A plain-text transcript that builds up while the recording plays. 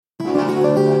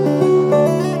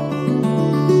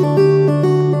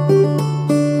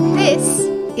This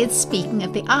is Speaking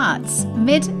of the Arts,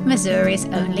 Mid-Missouri's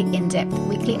only in-depth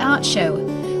weekly art show,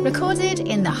 recorded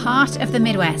in the heart of the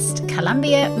Midwest,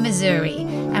 Columbia, Missouri,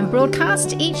 and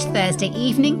broadcast each Thursday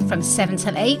evening from 7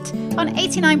 till 8 on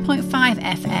 89.5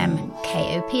 FM,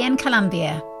 KOPN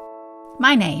Columbia.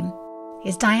 My name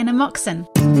is Diana Moxon.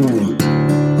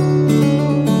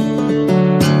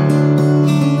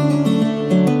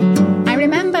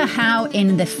 How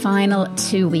in the final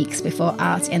 2 weeks before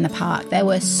Art in the Park, there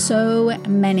were so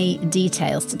many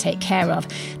details to take care of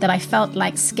that I felt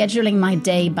like scheduling my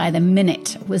day by the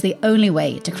minute was the only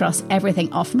way to cross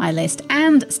everything off my list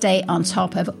and stay on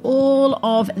top of all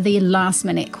of the last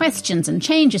minute questions and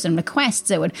changes and requests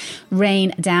that would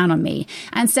rain down on me.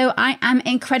 And so I am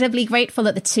incredibly grateful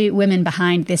that the two women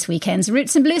behind this weekend's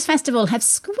Roots and Blues Festival have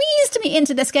squeezed me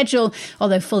into their schedule,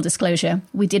 although full disclosure,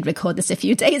 we did record this a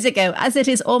few days ago, as it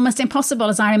is almost impossible,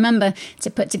 as I remember, to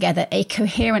put together a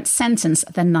coherent sentence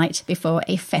the night before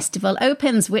a festival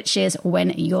opens, which is when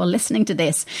you're listening to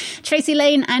this. Tracy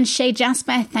Lane and Shay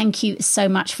Jasper, thank you so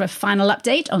much for a final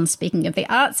update on Speaking of the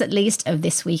Arts, at least, of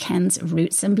this weekend's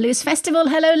Roots and Blues Festival.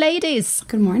 Hello, ladies.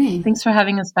 Good morning. Thanks for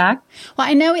having us back. Well,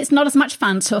 I know it's not as much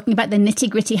fun talking about the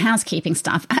nitty-gritty housekeeping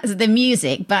stuff as the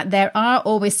music, but there are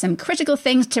always some critical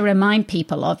things to remind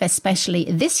people of, especially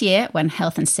this year when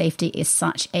health and safety is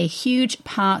such a huge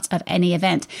part of any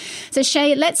event. So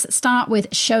Shay, let's start with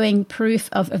showing proof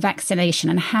of vaccination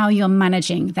and how you're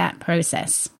managing that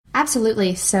process.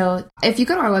 Absolutely. So if you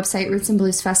go to our website, Roots and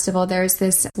Blues Festival, there's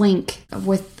this link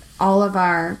with all of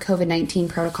our COVID-19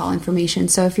 protocol information.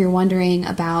 So if you're wondering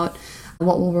about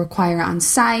what we'll require on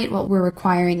site, what we're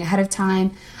requiring ahead of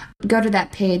time, go to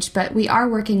that page. But we are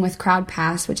working with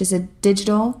CrowdPass, which is a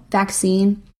digital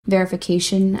vaccine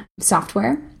verification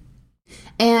software.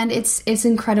 And it's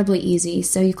incredibly easy.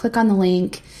 So you click on the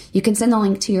link. You can send the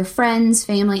link to your friends,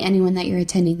 family, anyone that you're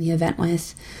attending the event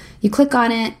with. You click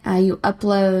on it. You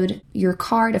upload your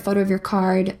card, a photo of your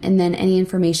card, and then any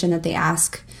information that they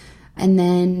ask. And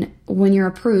then when you're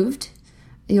approved,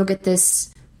 you'll get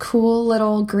this cool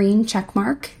little green check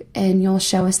mark, and you'll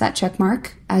show us that check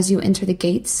mark as you enter the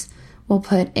gates. We'll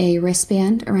put a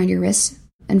wristband around your wrist,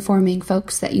 informing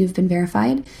folks that you've been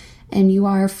verified. And you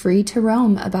are free to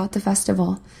roam about the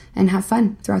festival and have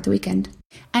fun throughout the weekend.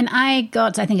 And I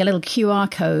got, I think, a little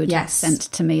QR code sent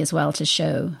to me as well to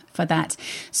show for that.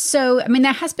 So, I mean,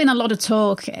 there has been a lot of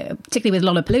talk, particularly with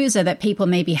Lollapalooza, that people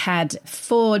maybe had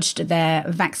forged their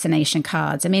vaccination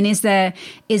cards. I mean, is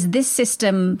this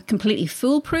system completely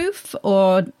foolproof,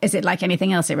 or is it like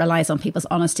anything else? It relies on people's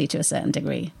honesty to a certain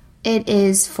degree. It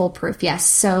is foolproof, yes.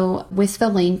 So with the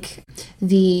link,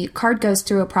 the card goes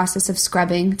through a process of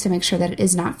scrubbing to make sure that it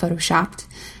is not photoshopped.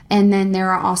 And then there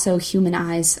are also human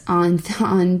eyes on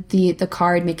the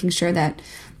card, making sure that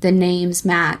the names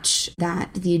match,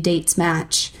 that the dates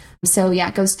match. So yeah,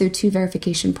 it goes through two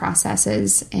verification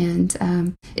processes,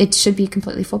 and it should be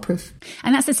completely foolproof.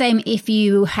 And that's the same if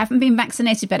you haven't been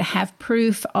vaccinated but have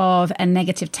proof of a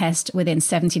negative test within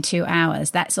 72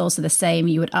 hours. That's also the same.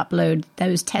 You would upload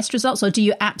those test results, or do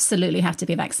you absolutely have to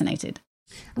be vaccinated?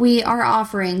 We are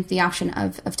offering the option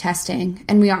of testing,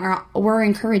 and we're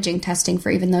encouraging testing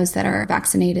for even those that are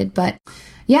vaccinated. But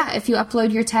yeah, if you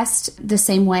upload your test the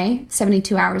same way,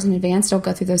 72 hours in advance, it'll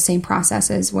go through those same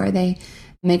processes where they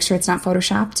make sure it's not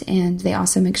photoshopped, and they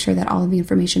also make sure that all of the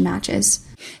information matches.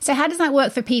 So how does that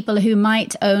work for people who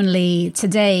might only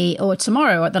today or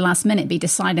tomorrow at the last minute be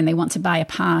deciding they want to buy a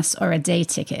pass or a day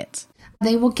ticket?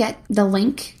 They will get the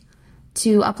link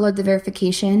to upload the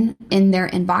verification in their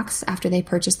inbox after they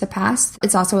purchase the pass.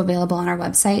 It's also available on our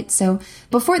website. So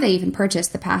before they even purchase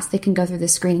the pass, they can go through the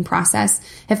screening process.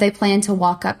 If they plan to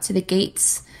walk up to the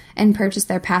gates and purchase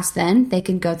their pass then, they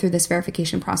can go through this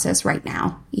verification process right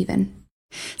now, even.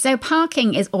 So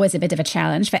parking is always a bit of a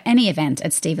challenge for any event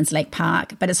at Stevens Lake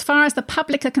Park. But as far as the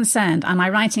public are concerned, am I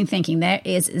right in thinking there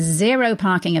is zero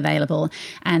parking available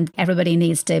and everybody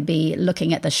needs to be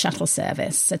looking at the shuttle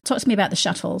service? So talk to me about the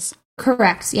shuttles.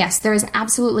 Correct. Yes, there is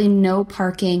absolutely no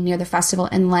parking near the festival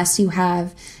unless you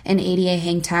have an ADA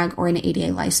hang tag or an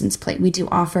ADA license plate. We do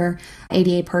offer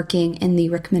ADA parking in the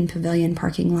Rickman Pavilion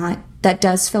parking lot. That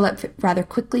does fill up rather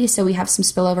quickly, so we have some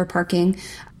spillover parking.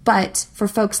 But for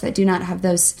folks that do not have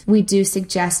those, we do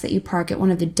suggest that you park at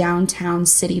one of the downtown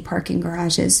city parking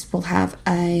garages. We'll have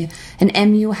an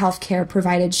MU Healthcare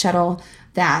provided shuttle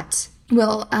that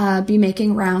will be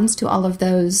making rounds to all of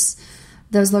those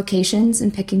locations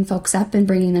and picking folks up and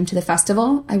bringing them to the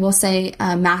festival. I will say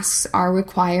masks are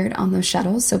required on those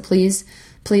shuttles, so please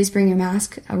bring your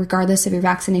mask regardless of your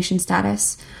vaccination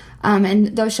status.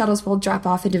 And those shuttles will drop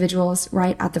off individuals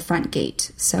right at the front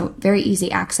gate. So very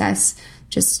easy access.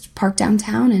 Just park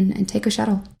downtown and take a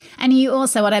shuttle. And you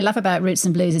also, what I love about Roots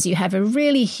and Blues is you have a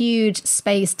really huge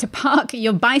space to park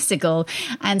your bicycle.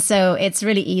 And so it's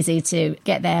really easy to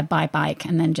get there by bike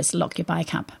and then just lock your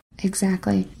bike up.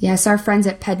 Exactly. Yes, our friends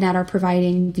at PedNet are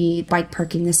providing the bike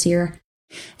parking this year.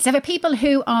 So for people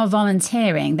who are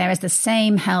volunteering, there is the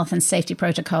same health and safety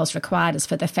protocols required as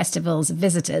for the festival's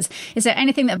visitors. Is there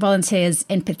anything that volunteers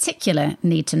in particular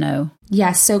need to know?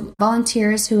 Yes, so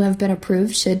volunteers who have been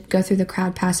approved should go through the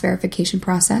Crowd Pass verification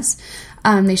process.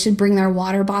 They should bring their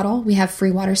water bottle. We have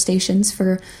free water stations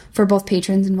for both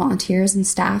patrons and volunteers and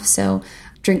staff, so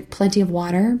drink plenty of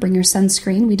water, bring your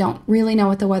sunscreen. We don't really know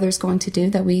what the weather's going to do,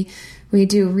 that we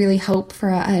do really hope for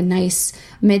a nice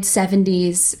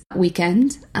mid-70s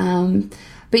weekend.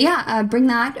 But yeah, bring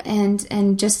that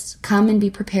and just come and be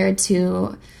prepared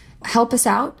to help us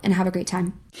out and have a great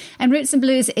time. And Roots and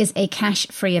Blues is a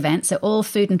cash-free event, so all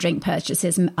food and drink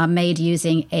purchases are made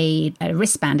using a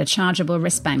wristband, a chargeable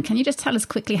wristband. Can you just tell us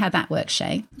quickly how that works,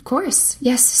 Shay? Of course.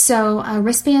 Yes. So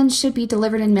wristbands should be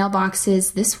delivered in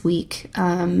mailboxes this week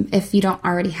if you don't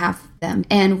already have them.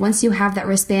 And once you have that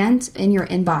wristband in your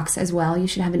inbox as well, you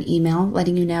should have an email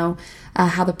letting you know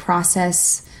how the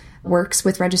process works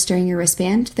with registering your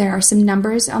wristband. There are some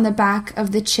numbers on the back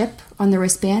of the chip on the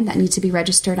wristband that need to be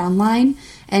registered online,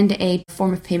 and a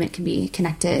form of payment can be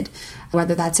connected,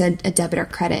 whether that's a debit or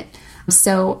credit.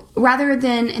 So rather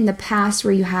than in the past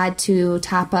where you had to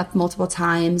top up multiple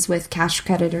times with cash,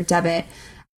 credit, or debit,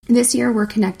 this year we're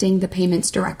connecting the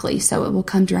payments directly. So it will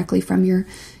come directly from your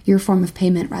form of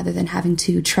payment rather than having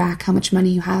to track how much money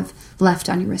you have left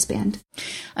on your wristband.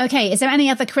 Okay, is there any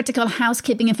other critical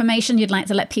housekeeping information you'd like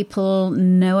to let people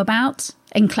know about?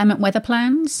 Inclement weather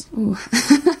plans?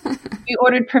 We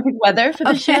ordered perfect weather for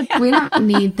the show. We don't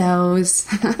need those.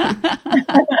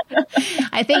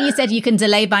 I think you said you can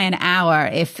delay by an hour.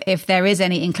 If there is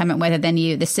any inclement weather, then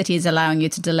the city is allowing you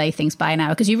to delay things by an hour,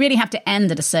 because you really have to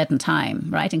end at a certain time,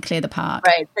 right, and clear the park.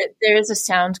 Right. There is a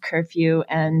sound curfew.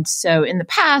 And so in the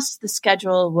past, the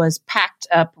schedule was packed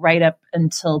up right up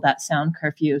until that sound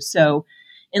curfew. So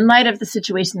in light of the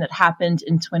situation that happened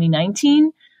in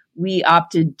 2019, we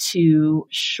opted to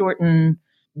shorten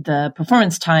the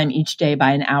performance time each day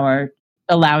by an hour,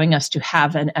 allowing us to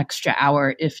have an extra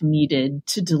hour if needed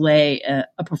to delay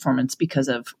a performance because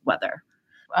of weather.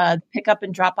 Pick up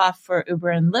and drop off for Uber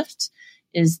and Lyft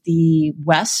is the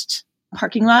west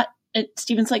parking lot at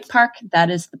Stevens Lake Park. That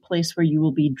is the place where you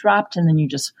will be dropped, and then you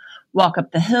just walk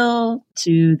up the hill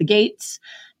to the gates,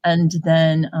 and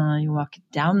then you walk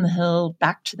down the hill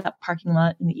back to that parking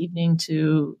lot in the evening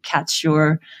to catch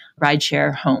your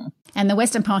rideshare home. And the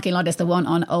western parking lot is the one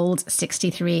on Old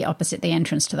 63 opposite the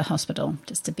entrance to the hospital,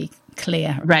 just to be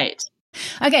clear. Right.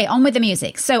 Okay, on with the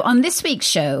music. So on this week's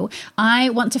show,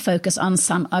 I want to focus on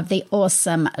some of the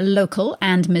awesome local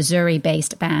and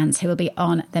Missouri-based bands who will be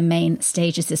on the main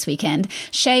stages this weekend.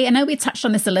 Shay, I know we touched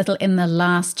on this a little in the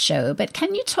last show, but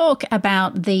can you talk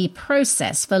about the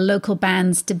process for local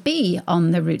bands to be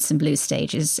on the Roots and Blues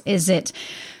stages?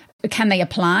 Can they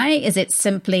apply? Is it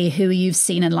simply who you've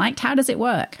seen and liked? How does it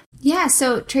work? Yeah,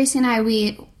 so Tracy and I,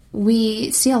 we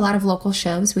see a lot of local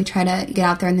shows. We try to get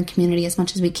out there in the community as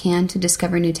much as we can to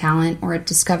discover new talent or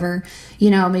discover,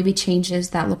 maybe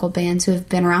changes that local bands who have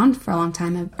been around for a long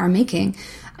time are making.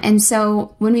 And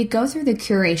so when we go through the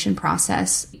curation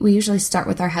process, we usually start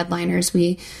with our headliners.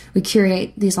 We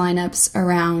curate these lineups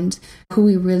around who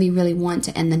we really, really want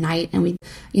to end the night, and we,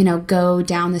 go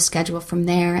down the schedule from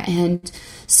there. And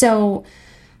so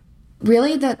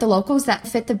really the locals that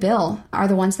fit the bill are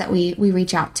the ones that we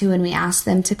reach out to, and we ask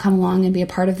them to come along and be a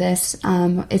part of this.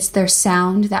 It's their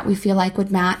sound that we feel like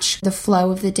would match the flow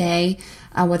of the day,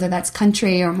 whether that's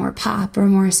country or more pop or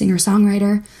more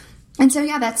singer-songwriter. And so,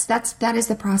 yeah, that is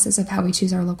the process of how we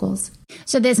choose our locals.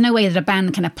 So there's no way that a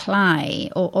band can apply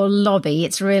or lobby.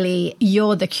 It's really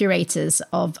you're the curators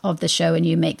of the show and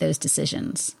you make those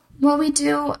decisions. Well, we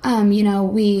do.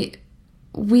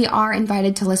 We are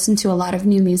invited to listen to a lot of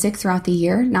new music throughout the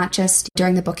year, not just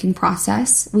during the booking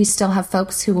process. We still have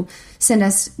folks who send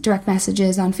us direct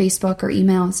messages on Facebook or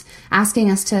emails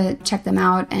asking us to check them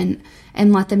out and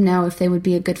let them know if they would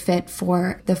be a good fit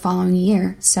for the following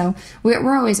year. So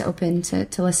we're always open to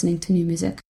listening to new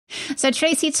music. So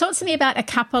Tracy, talk to me about a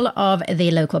couple of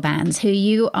the local bands who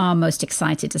you are most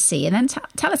excited to see, and then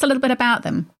tell us a little bit about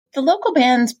them. The local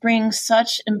bands bring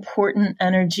such important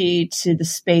energy to the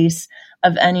space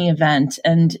of any event.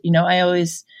 And,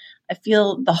 I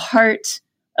feel the heart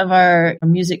of our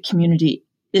music community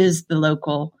is the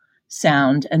local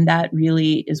sound. And that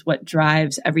really is what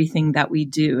drives everything that we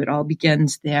do. It all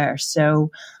begins there.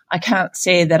 So I can't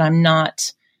say that I'm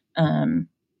not,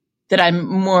 that I'm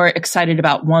more excited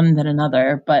about one than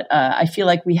another, but I feel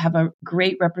like we have a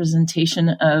great representation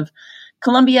of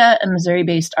Columbia and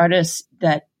Missouri-based artists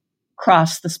that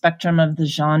cross the spectrum of the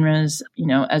genres,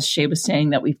 as Shay was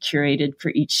saying, that we've curated for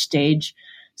each stage.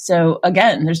 So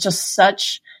again, there's just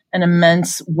such an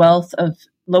immense wealth of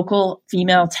local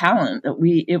female talent that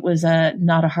it was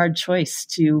not a hard choice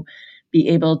to be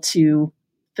able to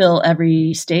fill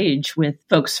every stage with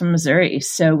folks from Missouri.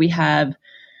 So we have,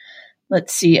 we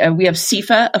have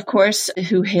Sifa, of course,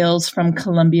 who hails from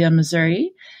Columbia,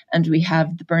 Missouri. And we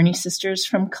have the Burney sisters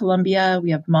from Columbia.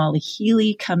 We have Molly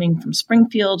Healy coming from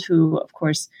Springfield, who, of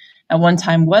course, at one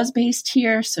time was based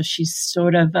here. So she's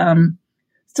sort of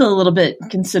still a little bit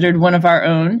considered one of our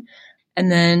own. And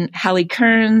then Hallie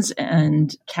Kearns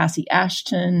and Cassie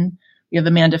Ashton. We have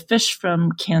Amanda Fish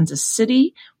from Kansas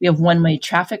City. We have One Way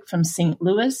Traffic from St.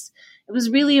 Louis. It was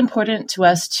really important to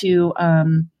us to,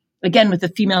 again, with the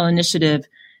female initiative,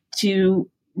 to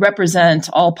represent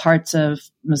all parts of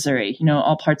Missouri,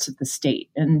 all parts of the state.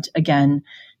 And again,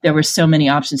 there were so many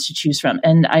options to choose from.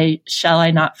 And shall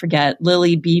I not forget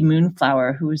Lily B.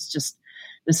 Moonflower, who was just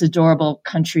this adorable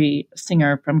country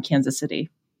singer from Kansas City.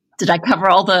 Did I cover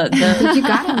all the You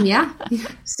got him, yeah.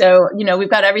 So, we've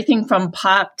got everything from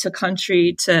pop to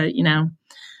country to,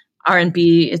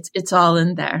 R&B. It's all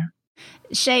in there.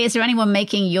 Shay, is there anyone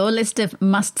making your list of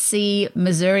must-see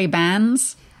Missouri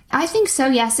bands? I think so,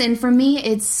 yes. And for me,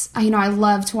 it's, I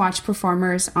love to watch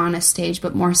performers on a stage,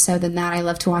 but more so than that, I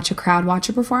love to watch a crowd watch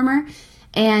a performer.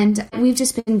 And we've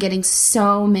just been getting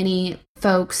so many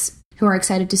folks who are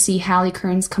excited to see Hallie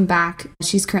Kearns come back.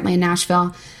 She's currently in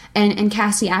Nashville. And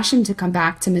Cassie Ashton to come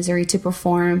back to Missouri to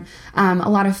perform. A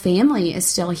lot of family is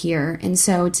still here. And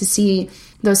so to see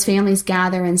those families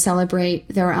gather and celebrate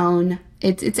their own,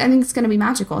 I think it's going to be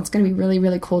magical. It's going to be really,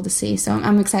 really cool to see. So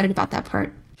I'm excited about that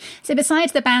part. So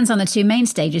besides the bands on the two main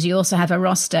stages, you also have a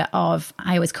roster of,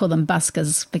 I always call them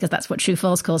buskers because that's what True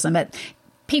Falls calls them, but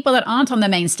people that aren't on the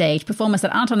main stage, performers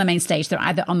that aren't on the main stage, they're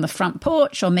either on the front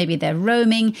porch or maybe they're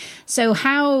roaming. So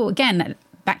how, again,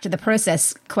 back to the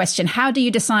process question, how do you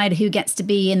decide who gets to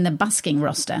be in the busking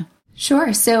roster?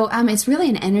 Sure. So it's really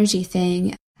an energy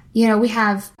thing. We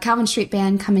have Calvin Street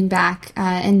Band coming back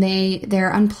and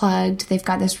they're unplugged. They've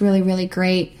got this really, really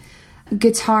great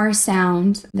guitar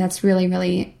sound that's really,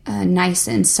 really nice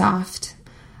and soft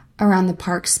around the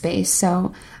park space.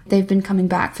 So they've been coming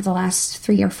back for the last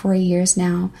 3 or 4 years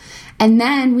now. And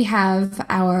then we have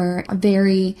our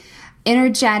very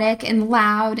energetic and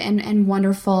loud and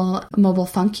wonderful mobile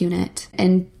funk unit.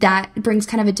 And that brings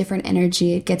kind of a different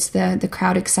energy. It gets the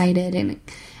crowd excited and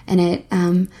it,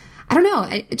 I don't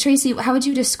know, Tracy, how would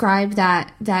you describe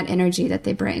that energy that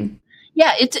they bring?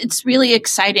 Yeah, it's really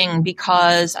exciting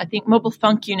because I think Mobile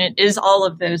Funk Unit is all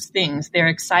of those things. They're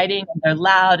exciting and they're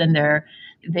loud and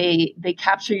they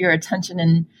capture your attention.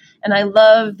 And I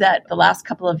love that the last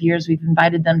couple of years we've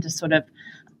invited them to sort of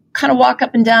kind of walk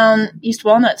up and down East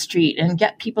Walnut Street and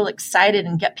get people excited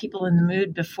and get people in the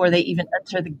mood before they even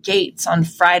enter the gates on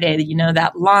Friday.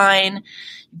 That line,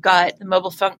 you've got the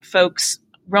Mobile Funk folks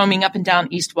roaming up and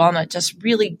down East Walnut, just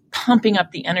really pumping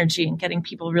up the energy and getting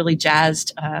people really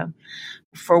jazzed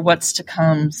for what's to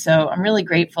come. So I'm really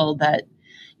grateful that,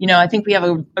 I think we have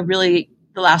a really,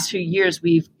 the last few years,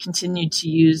 we've continued to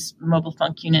use Mobile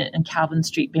Funk Unit and Calvin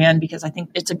Street Band because I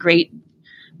think it's a great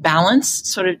balance,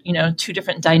 sort of, two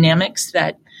different dynamics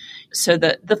so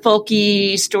the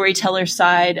folky storyteller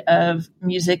side of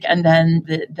music and then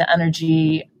the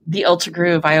energy, the ultra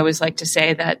groove. I always like to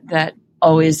say that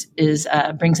always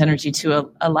brings energy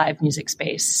to a live music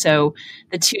space. So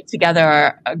the two together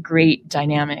are a great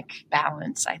dynamic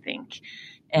balance, I think.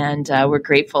 And we're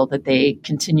grateful that they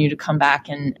continue to come back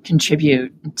and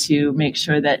contribute to make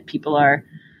sure that people are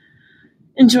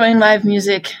enjoying live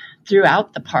music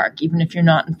throughout the park. Even if you're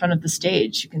not in front of the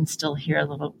stage, you can still hear a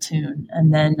little tune.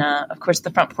 And then, of course,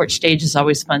 the front porch stage is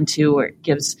always fun too, where it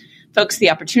gives folks the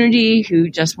opportunity who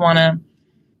just want to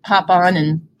hop on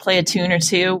and play a tune or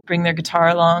two, bring their guitar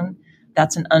along.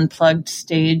 That's an unplugged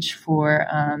stage for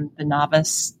the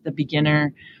novice, the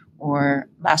beginner, or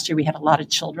last year we had a lot of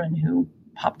children who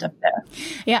popped up there.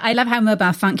 Yeah, I love how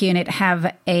Mobile Funk Unit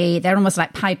they're almost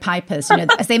like Pied Pipers.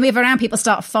 As they move around, people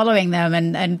start following them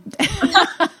and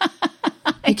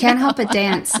You can't help but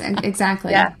dance.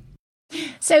 Exactly. Yeah.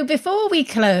 So before we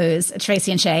close,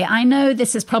 Tracy and Shay, I know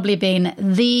this has probably been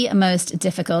the most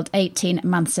difficult 18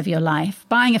 months of your life,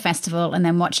 buying a festival and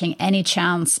then watching any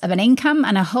chance of an income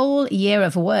and a whole year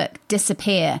of work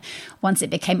disappear once it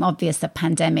became obvious the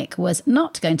pandemic was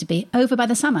not going to be over by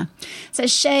the summer. So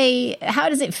Shay, how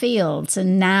does it feel to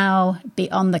now be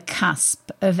on the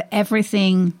cusp of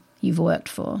everything you've worked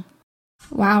for?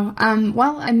 Wow.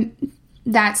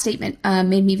 That statement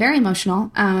made me very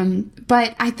emotional.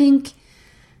 But I think,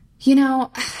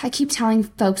 I keep telling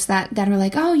folks that are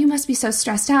like, oh, you must be so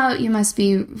stressed out. You must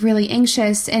be really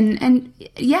anxious. And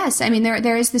yes, I mean,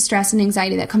 there is the stress and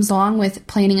anxiety that comes along with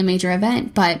planning a major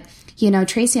event. But,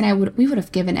 Tracy and I we would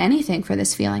have given anything for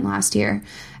this feeling last year.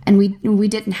 And we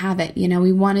didn't have it.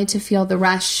 We wanted to feel the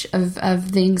rush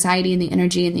of the anxiety and the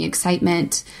energy and the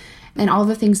excitement and all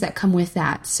the things that come with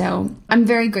that. So I'm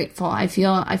very grateful. I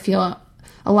feel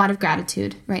a lot of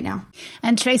gratitude right now.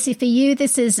 And Tracy, for you,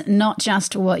 this is not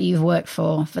just what you've worked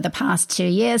for the past 2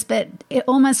 years, but it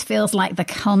almost feels like the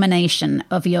culmination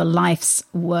of your life's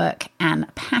work and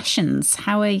passions.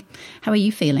 How are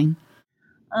you feeling?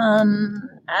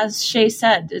 As Shay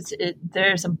said,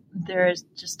 there's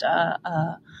just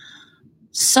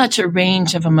such a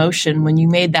range of emotion when you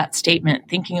made that statement,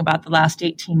 thinking about the last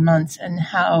 18 months and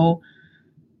how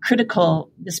critical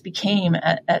this became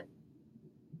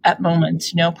at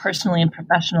moments, personally and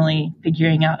professionally,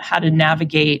 figuring out how to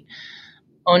navigate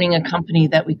owning a company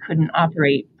that we couldn't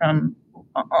operate from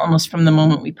almost from the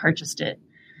moment we purchased it.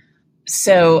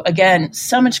 So again,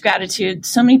 so much gratitude.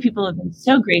 So many people have been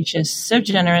so gracious, so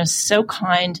generous, so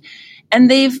kind,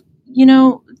 and they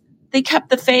kept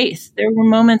the faith. There were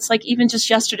moments like even just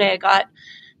yesterday, I got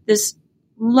this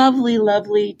lovely,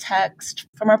 lovely text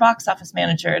from our box office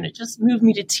manager, and it just moved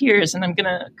me to tears, and I'm going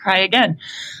to cry again.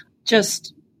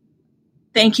 Just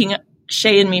thanking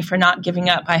Shay and me for not giving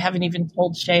up. I haven't even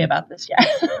told Shay about this yet,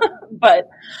 but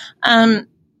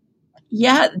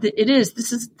it is.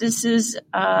 This is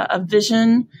a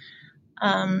vision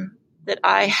that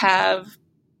I have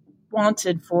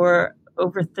wanted for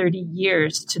over 30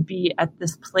 years, to be at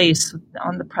this place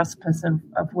on the precipice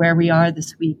of where we are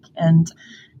this week, and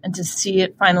to see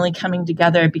it finally coming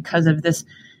together because of this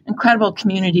incredible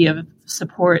community of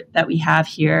support that we have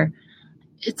here.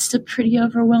 It's a pretty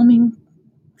overwhelming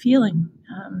feeling.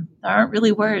 There aren't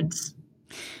really words.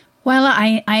 Well,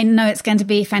 I know it's going to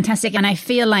be fantastic, and I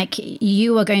feel like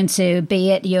you are going to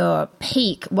be at your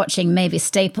peak watching Mavis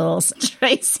Staples,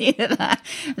 Tracy.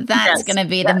 That's going to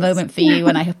be the moment for you,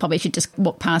 and I probably should just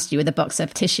walk past you with a box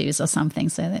of tissues or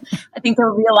something. I think there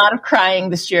will be a lot of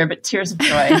crying this year, but tears of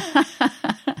joy.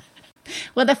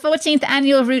 Well, the 14th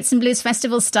Annual Roots and Blues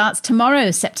Festival starts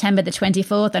tomorrow, September the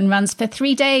 24th, and runs for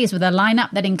 3 days with a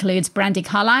lineup that includes Brandi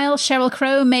Carlile, Sheryl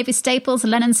Crow, Mavis Staples,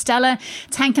 Lennon Stella,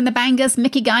 Tank and the Bangers,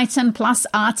 Mickey Guyton, plus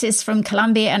artists from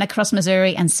Columbia and across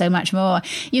Missouri, and so much more.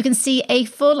 You can see a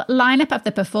full lineup of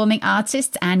the performing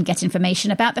artists and get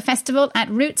information about the festival at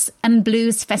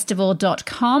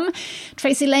rootsandbluesfestival.com.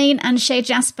 Tracy Lane and Shay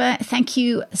Jasper, thank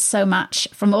you so much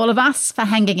from all of us for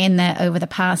hanging in there over the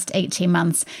past 18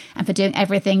 months and for doing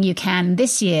everything you can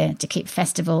this year to keep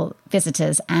festival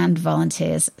visitors and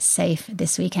volunteers safe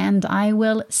this weekend. I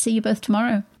will see you both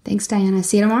tomorrow. Thanks, Diana.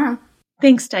 See you tomorrow.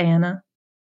 Thanks, Diana.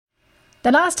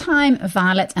 The last time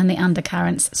Violet and the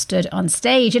Undercurrents stood on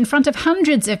stage in front of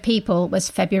hundreds of people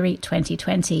was February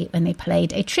 2020, when they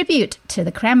played a tribute to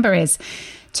the Cranberries.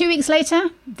 2 weeks later,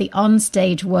 the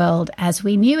onstage world as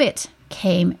we knew it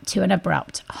came to an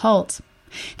abrupt halt.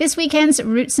 This weekend's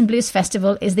Roots and Blues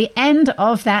Festival is the end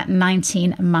of that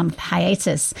 19-month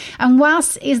hiatus. And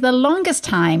whilst it is the longest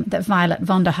time that Violet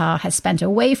Vonder Haar has spent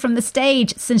away from the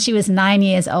stage since she was 9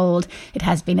 years old, it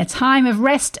has been a time of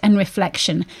rest and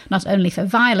reflection, not only for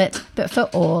Violet, but for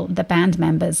all the band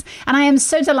members. And I am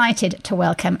so delighted to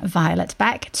welcome Violet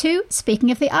back to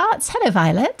Speaking of the Arts. Hello,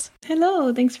 Violet.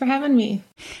 Hello, thanks for having me.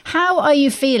 How are you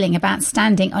feeling about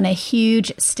standing on a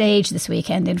huge stage this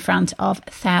weekend in front of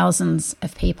thousands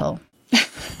of people?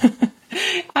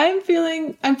 I'm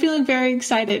feeling very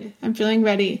excited. I'm feeling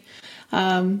ready.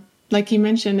 Like you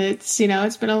mentioned, it's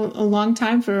been a long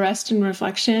time for rest and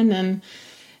reflection,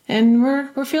 and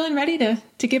we're feeling ready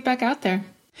to get back out there.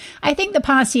 I think the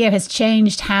past year has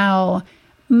changed how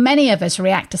many of us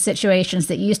react to situations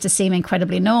that used to seem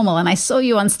incredibly normal. And I saw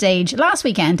you on stage last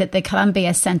weekend at the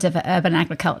Columbia Center for Urban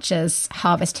Agriculture's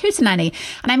Harvest Hootenanny.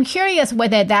 And I'm curious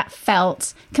whether that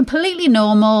felt completely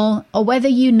normal or whether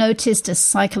you noticed a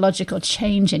psychological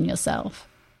change in yourself.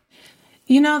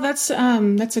 That's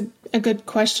a good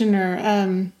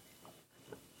question.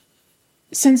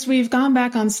 since we've gone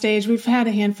back on stage, we've had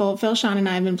a handful. Phil, Sean, and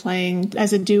I have been playing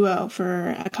as a duo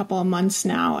for a couple of months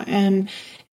now, and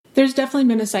there's definitely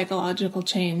been a psychological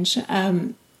change.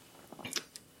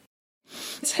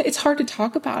 It's hard to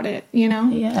talk about it, you know?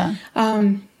 Yeah.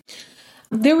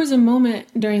 There was a moment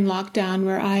during lockdown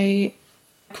where I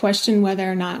questioned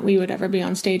whether or not we would ever be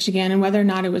on stage again and whether or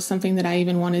not it was something that I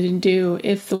even wanted to do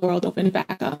if the world opened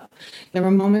back up. There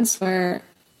were moments where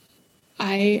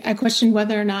I questioned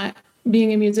whether or not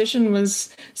being a musician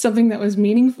was something that was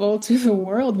meaningful to the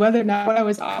world, whether or not what I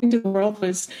was offering to the world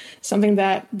was something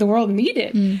that the world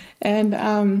needed.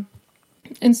 And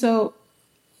so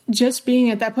just being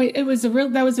at that point, that was a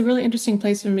really interesting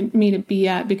place for me to be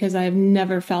at, because I've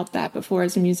never felt that before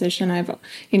as a musician.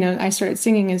 I started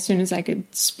singing as soon as I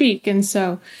could speak. And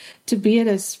so to be at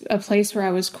a place where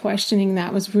I was questioning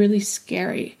that was really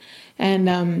scary.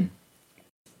 And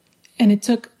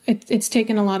it's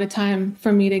taken a lot of time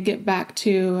for me to get back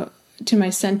to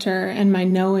my center and my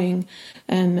knowing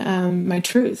and my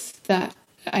truth, that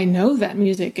I know that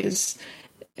music is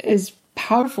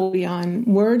powerful beyond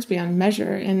words, beyond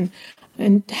measure, and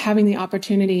having the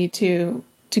opportunity to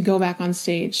go back on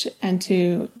stage and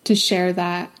to share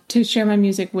my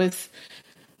music with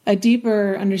a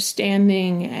deeper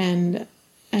understanding and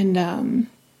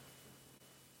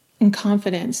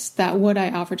confidence that what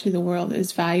I offer to the world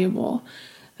is valuable.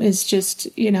 It's just,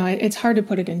 it's hard to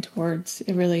put it into words.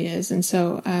 It really is. And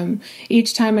so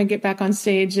each time I get back on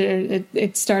stage,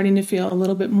 it's starting to feel a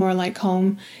little bit more like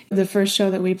home. The first show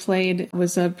that we played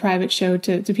was a private show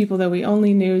to people that we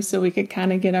only knew, so we could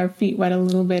kind of get our feet wet a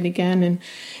little bit again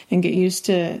and get used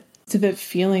to the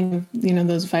feeling of,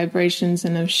 those vibrations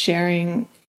and of sharing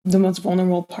the most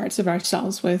vulnerable parts of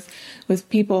ourselves with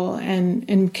people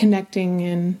and connecting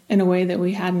in a way that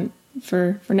we hadn't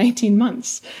for 19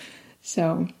 months.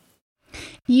 So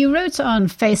you wrote on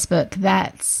Facebook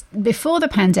that before the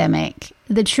pandemic,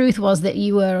 the truth was that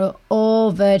you were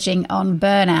all verging on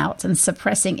burnout and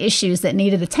suppressing issues that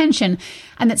needed attention,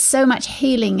 and that so much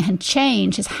healing and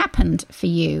change has happened for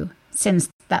you since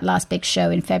that last big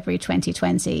show in February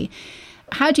 2020.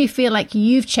 How do you feel like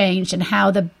you've changed and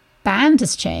how the band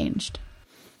has changed?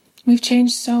 We've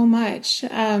changed so much.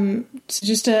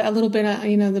 Just a little bit of,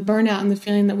 the burnout and the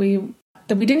feeling that we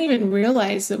didn't even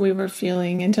realize that we were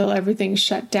feeling until everything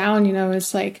shut down.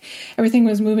 It's like everything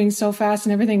was moving so fast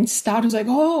and everything stopped. It was like,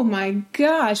 oh my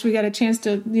gosh, we got a chance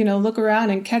to, look around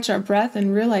and catch our breath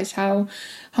and realize how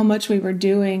much we were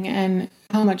doing and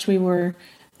how much we were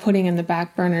putting in the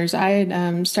back burners. I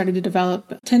had started to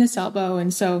develop tennis elbow,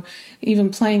 and so even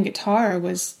playing guitar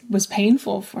was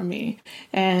painful for me.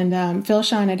 And Phil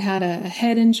Sean had a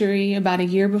head injury about a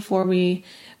year before we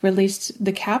released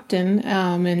The Captain,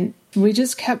 and we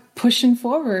just kept pushing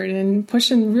forward and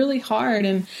pushing really hard.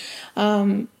 And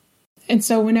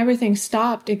so when everything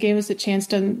stopped, it gave us a chance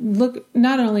to look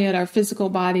not only at our physical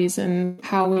bodies and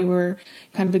how we were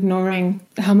kind of ignoring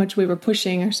how much we were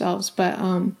pushing ourselves, but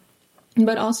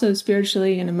also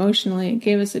spiritually and emotionally. It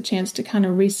gave us a chance to kind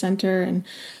of recenter. And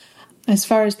as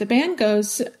far as the band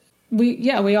goes,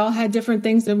 we all had different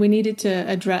things that we needed to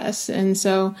address. And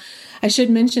so I should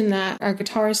mention that our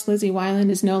guitarist, Lizzie Weiland,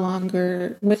 is no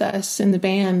longer with us in the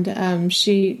band.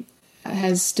 She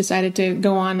has decided to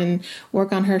go on and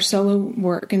work on her solo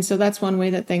work. And so that's one way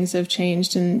that things have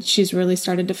changed. And she's really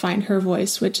started to find her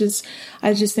voice, which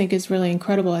I just think is really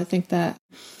incredible. I think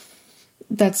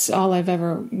that's all I've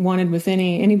ever wanted with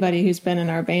anybody who's been in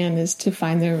our band, is to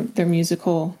find their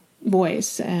musical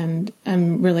voice. And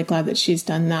I'm really glad that she's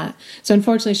done that. So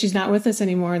unfortunately, she's not with us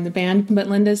anymore in the band, but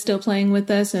Linda's still playing with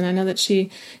us. And I know that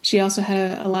she also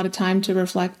had a lot of time to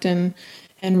reflect and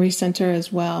recenter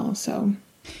as well. So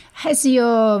has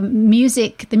your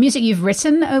music, the music you've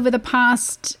written over the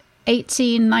past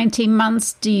 18, 19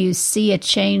 months, do you see a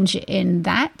change in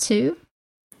that too?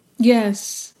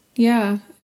 Yes. Yeah.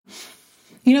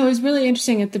 It was really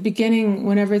interesting at the beginning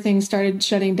when everything started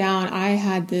shutting down. I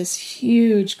had this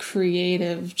huge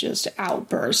creative just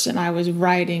outburst, and I was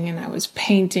writing and I was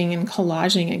painting and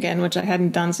collaging again, which I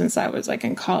hadn't done since I was like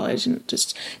in college, and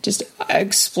just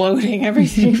exploding.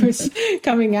 Everything was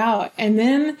coming out. And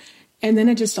then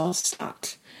it just all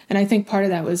stopped. And I think part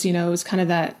of that was, it was kind of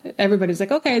that everybody's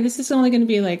like, okay, this is only going to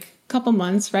be like a couple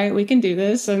months, right? We can do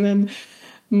this. And then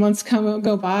months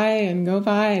go by, and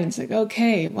it's like,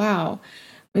 okay, wow.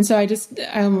 And so I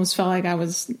almost felt like I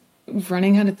was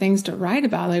running out of things to write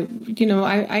about. Like,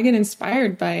 I get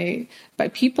inspired by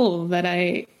people that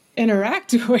I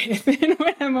interact with, and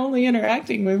when I'm only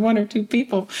interacting with one or two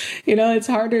people, it's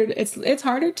harder. It's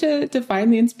harder to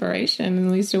find the inspiration.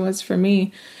 At least it was for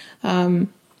me.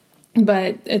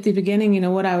 But at the beginning,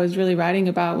 what I was really writing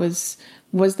about was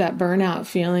that burnout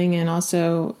feeling, and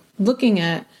also looking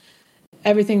at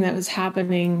everything that was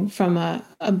happening from a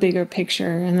bigger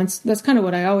picture. And that's kind of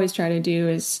what I always try to do,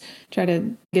 is try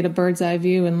to get a bird's eye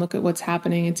view and look at what's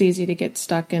happening. It's easy to get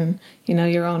stuck in,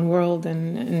 your own world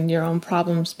and your own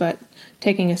problems, but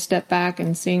taking a step back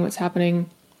and seeing what's happening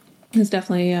has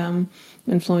definitely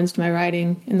influenced my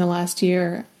writing in the last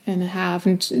year and a half.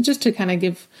 And just to kind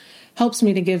of helps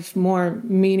me to give more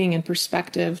meaning and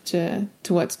perspective to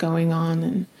what's going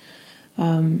on.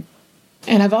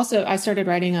 And I started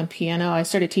writing on piano. I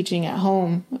started teaching at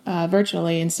home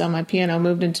virtually, and so my piano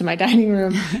moved into my dining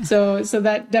room. So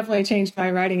that definitely changed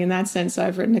my writing in that sense. So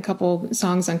I've written a couple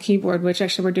songs on keyboard, which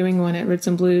actually we're doing one at Roots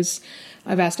and Blues.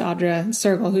 I've asked Audra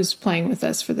Sergel, who's playing with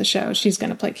us for the show. She's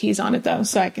going to play keys on it though,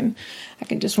 so I can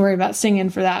just worry about singing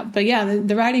for that. But yeah,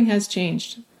 the writing has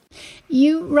changed.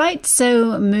 You write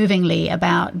so movingly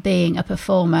about being a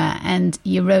performer, and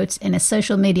you wrote in a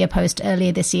social media post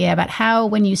earlier this year about how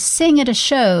when you sing at a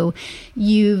show,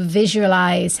 you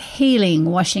visualize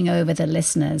healing washing over the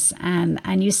listeners, and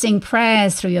you sing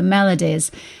prayers through your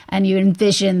melodies, and you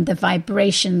envision the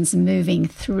vibrations moving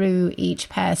through each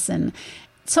person.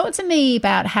 Talk to me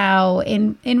about how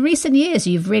in recent years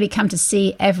you've really come to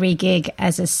see every gig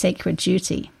as a sacred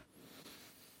duty.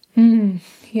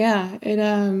 Yeah,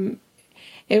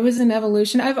 it was an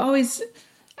evolution. I've always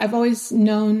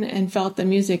known and felt that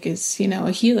music is,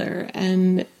 a healer.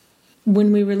 And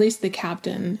when we released The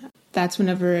Captain, that's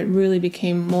whenever it really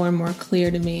became more and more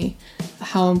clear to me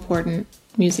how important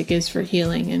music is for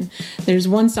healing. And there's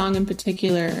one song in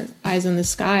particular, Eyes on the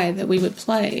Sky, that we would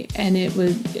play, and it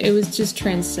was just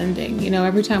transcending.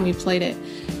 Every time we played it,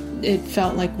 it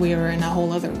felt like we were in a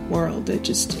whole other world.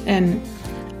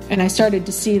 And I started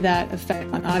to see that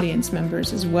effect on audience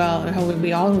members as well, how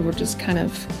we all were just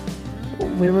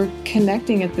we were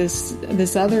connecting at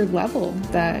this other level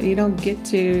that you don't get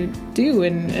to do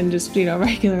in just,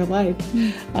 regular life.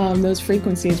 Those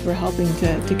frequencies were helping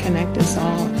to connect us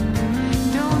all.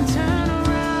 Don't turn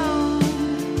around,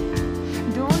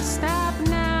 don't stop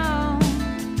now,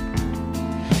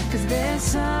 'cause there's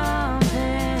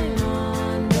something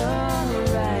on the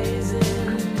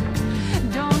horizon.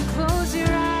 Don't close your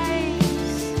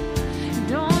eyes,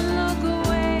 don't look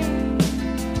away,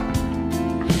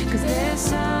 'cause there's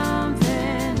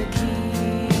something to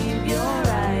keep your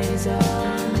eyes on.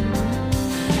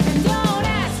 And don't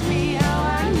ask me how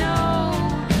I know,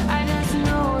 I just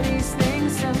know these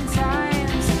things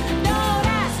sometimes. Don't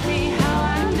ask me how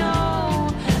I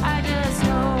know, I just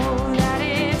know that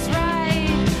it's right.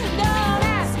 Don't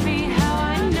ask me how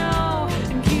I know,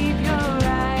 and keep your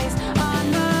eyes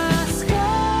on the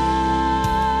sky.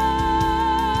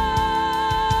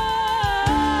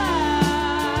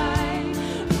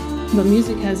 But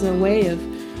music has a way of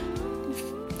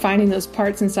finding those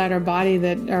parts inside our body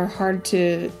that are hard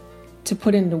to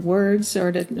put into words,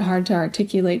 or hard to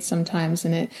articulate sometimes,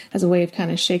 and it has a way of kind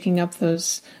of shaking up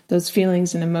those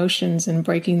feelings and emotions and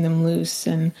breaking them loose,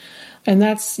 and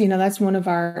that's that's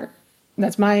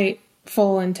my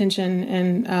full intention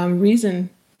and reason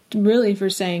really for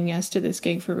saying yes to this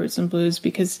gig for Roots and Blues,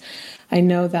 because I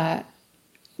know that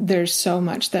there's so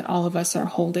much that all of us are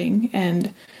holding,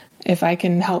 and if I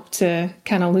can help to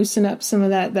kind of loosen up some of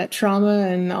that trauma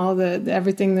and all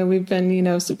everything that we've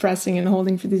been, suppressing and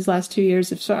holding for these last 2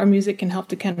 years, if our music can help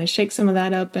to kind of shake some of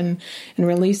that up and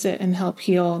release it and help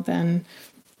heal, then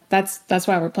that's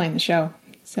why we're playing the show.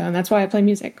 So, and that's why I play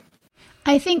music.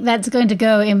 I think that's going to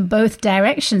go in both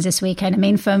directions this weekend. I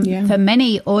mean, for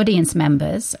many audience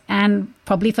members, and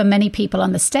probably for many people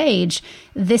on the stage,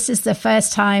 this is the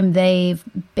first time they've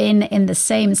been in the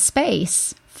same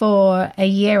space for a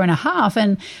year and a half.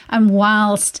 And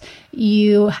whilst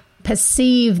you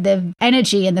perceive the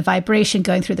energy and the vibration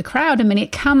going through the crowd, I mean,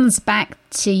 it comes back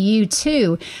to you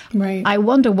too. Right. I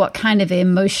wonder what kind of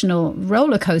emotional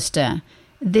roller coaster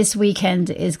this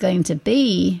weekend is going to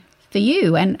be for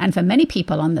you and for many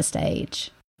people on the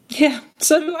stage. Yeah,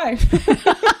 so do I.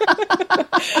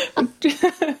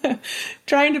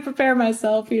 Trying to prepare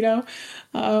myself,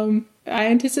 I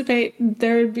anticipate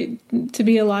there to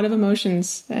be a lot of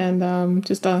emotions and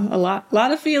just a lot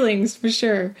of feelings for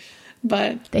sure.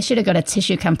 But they should have got a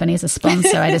tissue company as a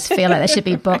sponsor. I just feel like there should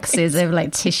be boxes of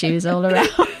like tissues all around.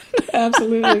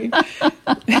 Absolutely.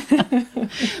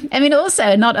 I mean,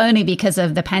 also not only because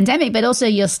of the pandemic, but also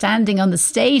you're standing on the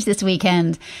stage this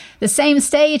weekend, the same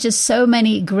stage as so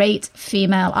many great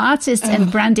female artists, and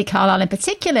Brandi Carlile in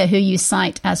particular, who you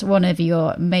cite as one of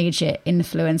your major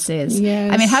influences.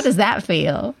 Yes. I mean, how does that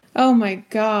feel? Oh my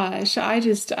gosh. I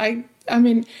I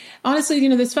mean, honestly,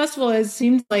 this festival has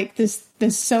seemed like this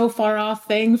so far off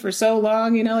thing for so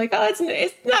long, like, oh, it's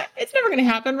never going to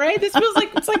happen, right? This feels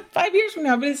like it's like 5 years from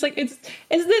now, but it's like, it's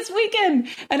this weekend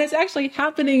and it's actually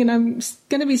happening. And I'm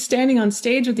going to be standing on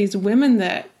stage with these women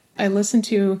that I listened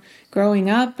to growing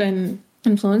up and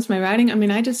influenced my writing. I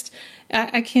mean, I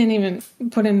can't even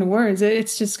put into words.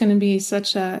 It's just going to be it's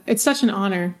such an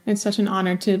honor. It's such an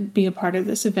honor to be a part of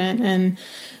this event. And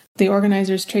the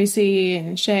organizers, Tracy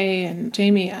and Shay and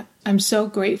Jamie, I'm so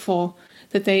grateful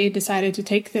that they decided to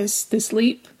take this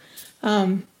leap,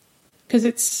 because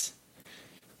it's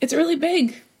really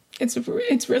big. It's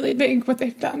really big what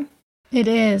they've done. It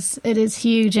is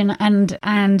huge,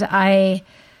 and I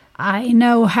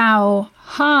know how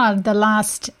hard the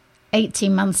last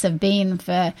 18 months have been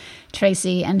for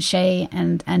Tracy and Shay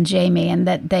and Jamie, and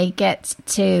that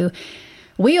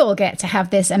we all get to have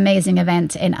this amazing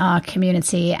event in our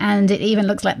community. And it even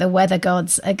looks like the weather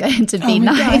gods are going to be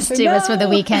nice to us for the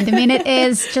weekend. I mean, it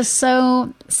is just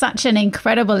such an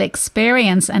incredible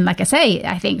experience. And like I say,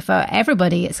 I think for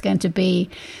everybody, it's going to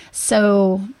be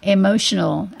so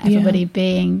emotional, everybody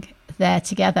being there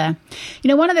together.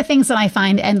 One of the things that I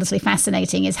find endlessly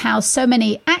fascinating is how so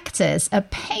many actors are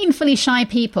painfully shy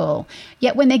people,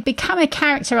 yet when they become a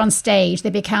character on stage, they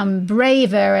become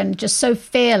braver and just so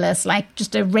fearless, like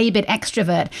just a rabid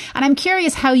extrovert. And I'm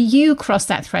curious how you cross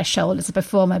that threshold as a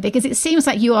performer, because it seems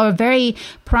like you are a very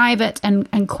private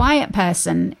and quiet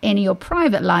person in your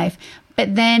private life,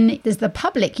 but then there's the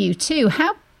public you too.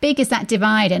 How big is that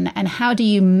divide, and how do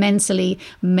you mentally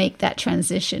make that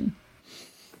transition?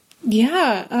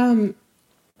 Yeah,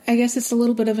 I guess it's a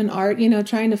little bit of an art,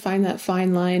 trying to find that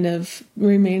fine line of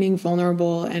remaining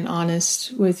vulnerable and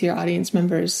honest with your audience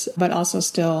members, but also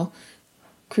still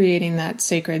creating that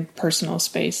sacred personal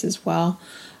space as well.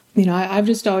 I've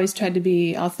just always tried to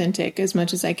be authentic as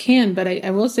much as I can, but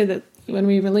I will say that when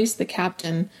we released The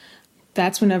Captain,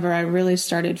 that's whenever I really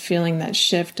started feeling that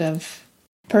shift of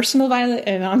personal Violet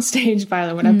and on stage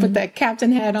Violet. When I put that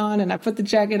captain hat on and I put the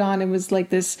jacket on, it was like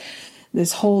this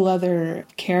whole other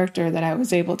character that I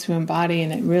was able to embody.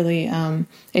 And it really,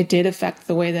 it did affect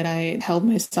the way that I held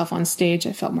myself on stage.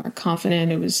 I felt more confident.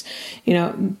 It was,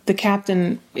 the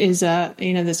captain is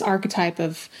this archetype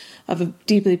of a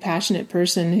deeply passionate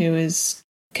person who is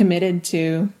committed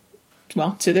to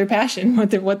their passion,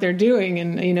 what they're doing,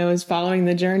 and, is following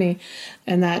the journey.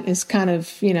 And that is kind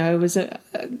of, it was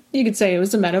you could say it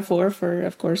was a metaphor for,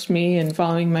 of course, me and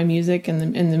following my music and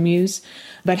the muse,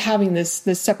 but having this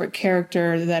separate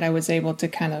character that I was able to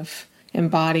kind of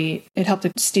embody, it helped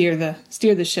to steer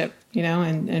the ship,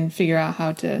 and figure out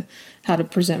how to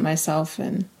present myself.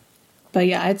 But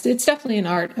yeah, it's definitely an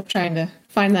art of trying to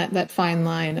find that fine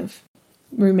line of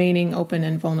remaining open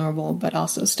and vulnerable, but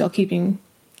also still keeping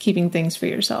things for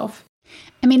yourself.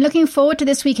 I mean, looking forward to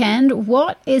this weekend,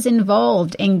 what is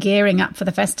involved in gearing up for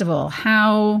the festival?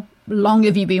 How long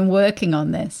have you been working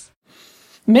on this?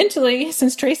 Mentally,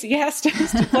 since Tracy asked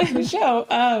us to play the show.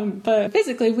 But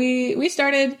physically, we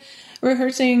started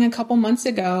rehearsing a couple months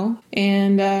ago,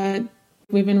 and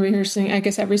we've been rehearsing, I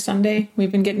guess, every Sunday.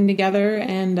 We've been getting together,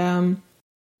 and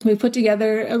we put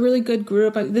together a really good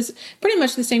group. This pretty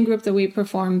much the same group that we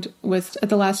performed with at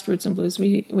the last Roots and Blues.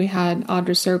 We had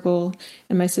Audra Circle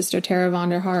and my sister Tara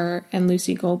Vonder, Haar, and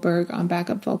Lucy Goldberg on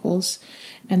backup vocals,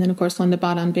 and then of course Linda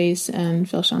Bott on bass and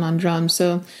Phil Sean on drums.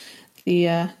 So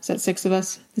is that six of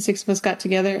us? The six of us got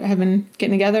together, have been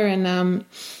getting together, and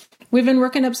we've been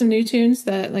working up some new tunes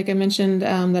that, like I mentioned,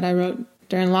 that I wrote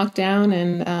during lockdown,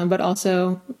 and but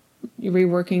also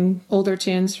reworking older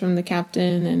tunes from The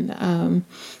Captain, and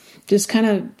just kind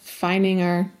of finding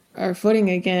our footing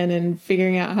again and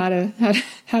figuring out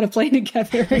how to play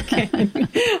together again.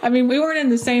 I mean, we weren't in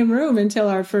the same room until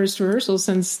our first rehearsal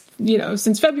since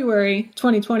February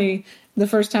 2020. The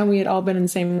first time we had all been in the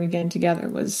same room again together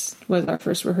was our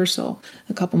first rehearsal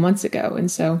a couple months ago.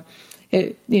 And so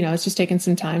it's just taken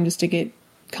some time just to get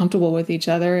comfortable with each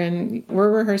other, and we're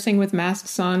rehearsing with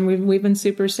masks on. We've been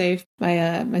super safe.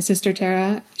 My sister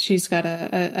Tara, she's got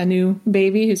a new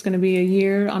baby who's going to be a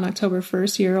year on October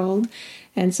 1st, year old,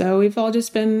 and so we've all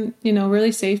just been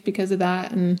really safe because of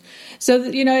that. And so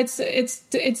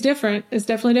it's different. It's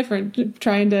definitely different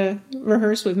trying to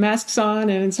rehearse with masks on,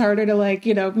 and it's harder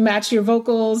to match your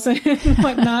vocals and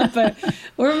whatnot. But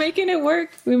we're making it work.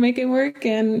 We make it work,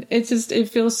 and it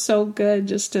feels so good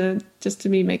just to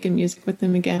be making music with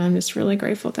them again. I'm just really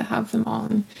grateful to have them all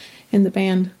in the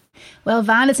band. Well,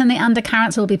 Violet and the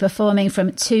Undercurrents will be performing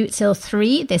from 2 till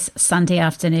 3 this Sunday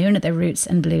afternoon at the Roots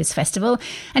and Blues Festival.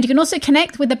 And you can also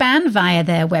connect with the band via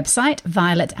their website,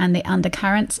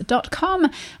 violetandtheundercurrents.com.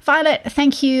 Violet,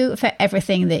 thank you for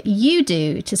everything that you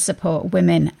do to support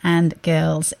women and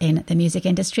girls in the music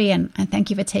industry. And thank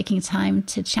you for taking time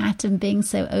to chat and being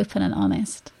so open and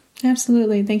honest.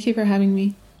 Absolutely. Thank you for having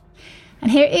me.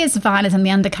 And here is Violet and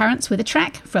the Undercurrents with a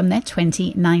track from their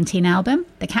 2019 album,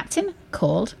 The Captain,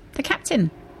 called The Captain,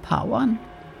 Part 1.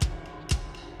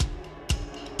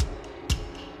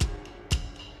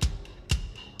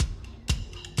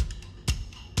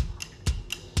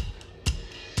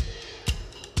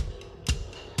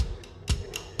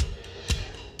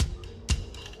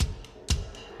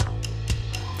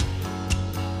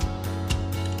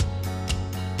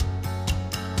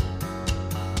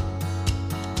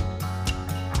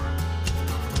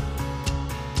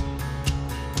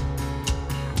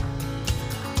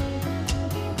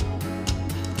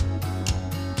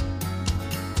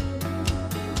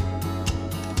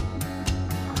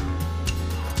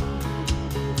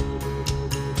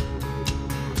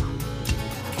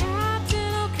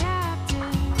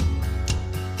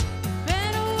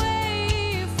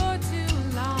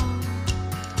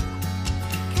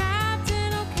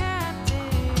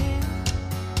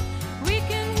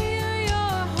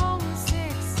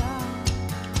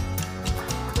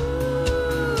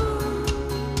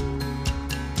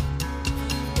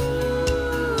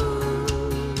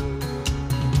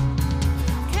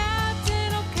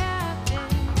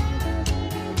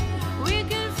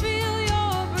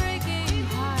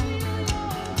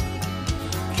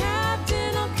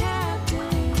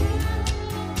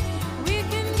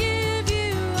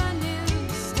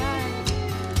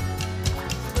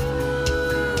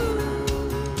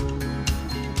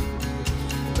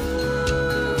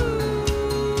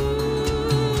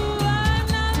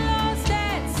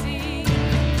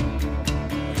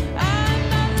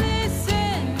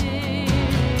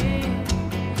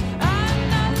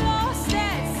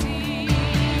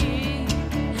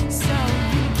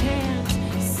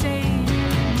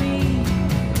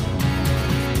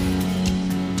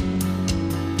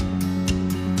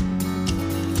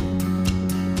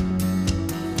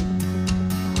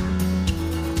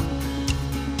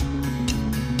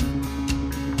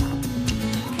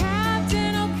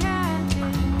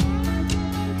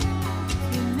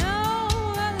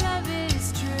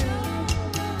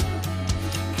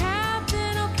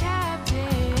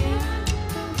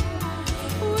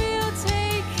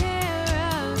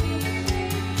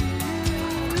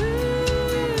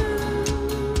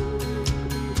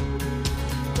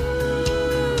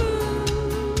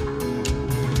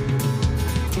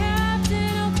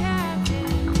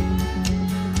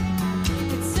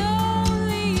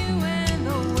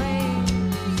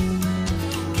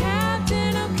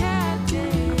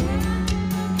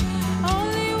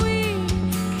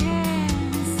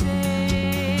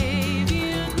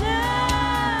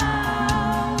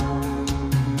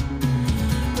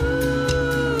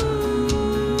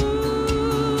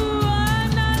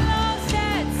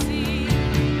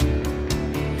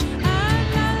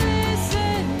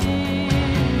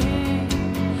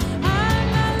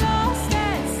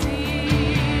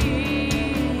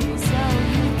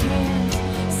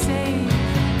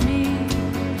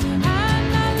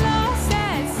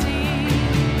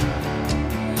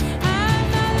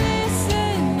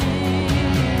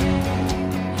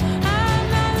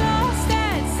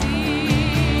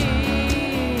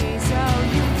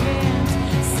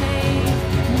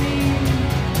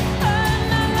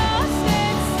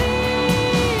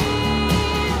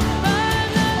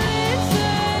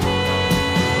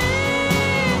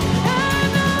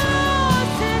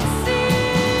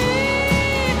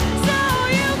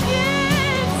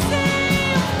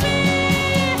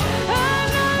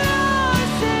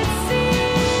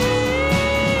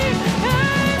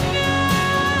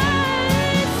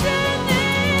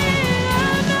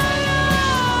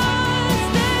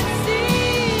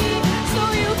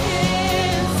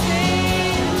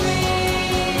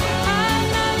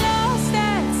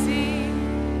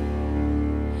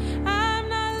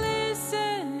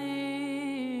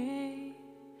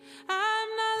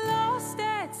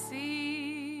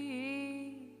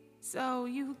 so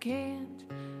you can't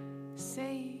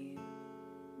save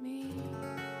me.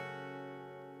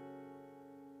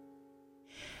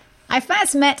 I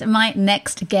first met my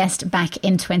next guest back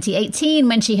in 2018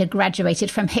 when she had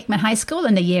graduated from Hickman High School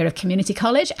in a year of community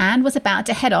college and was about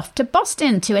to head off to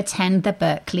Boston to attend the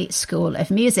Berklee School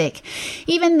of Music.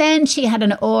 Even then, she had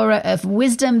an aura of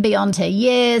wisdom beyond her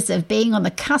years, of being on the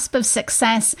cusp of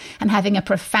success and having a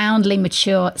profoundly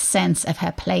mature sense of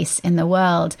her place in the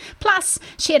world. Plus,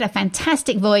 she had a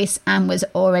fantastic voice and was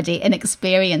already an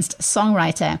experienced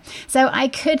songwriter. So I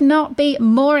could not be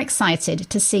more excited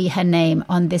to see her name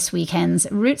on this weekend's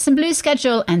Roots and Blues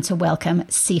schedule and to welcome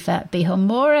Sifa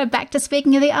Bihomora back to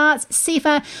Speaking of the Arts.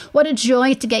 Sifa, what a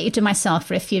joy to get you to myself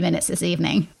for a few minutes this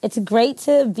evening. It's great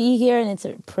to be here, and it's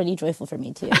pretty joyful for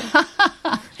me too.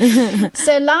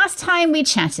 So last time we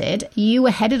chatted, you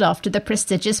were headed off to the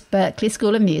prestigious Berklee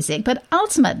School of Music, but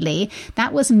ultimately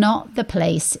that was not the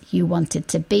place you wanted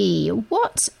to be.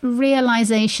 What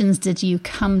realizations did you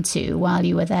come to while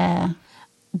you were there?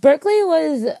 Berklee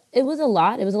was a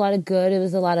lot. It was a lot of good. It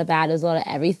was a lot of bad. It was a lot of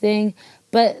everything.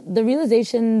 But the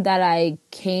realization that I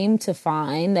came to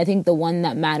find, I think the one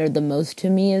that mattered the most to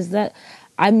me is that,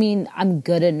 I'm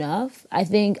good enough. I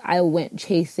think I went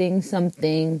chasing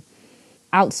something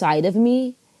outside of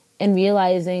me and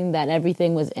realizing that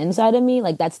everything was inside of me.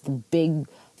 Like, that's the big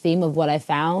theme of what I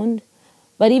found.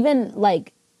 But even,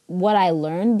 like, what I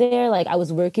learned there, like, I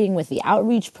was working with the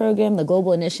outreach program, the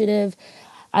global initiative.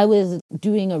 I was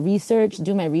doing my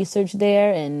research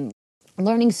there and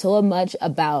learning so much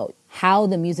about how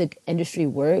the music industry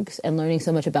works and learning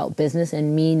so much about business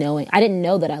and me knowing. I didn't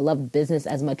know that I loved business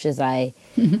as much as I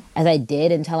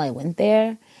did until I went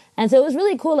there. And so it was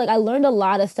really cool. Like, I learned a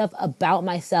lot of stuff about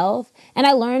myself, and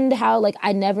I learned how, like,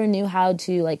 I never knew how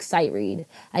to, like, sight read.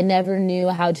 I never knew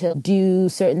how to do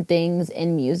certain things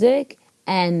in music,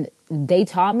 and they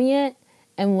taught me it.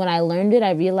 And when I learned it,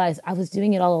 I realized I was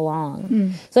doing it all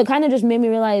along. So it kind of just made me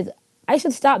realize I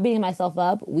should stop beating myself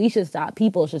up.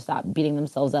 People should stop beating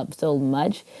themselves up so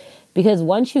much, because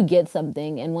once you get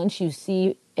something and once you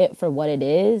see it for what it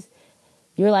is,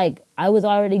 you're like, I was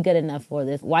already good enough for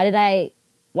this. Why did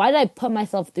I put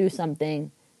myself through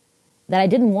something that I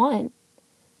didn't want,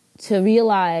 to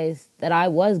realize that I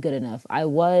was good enough? I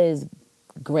was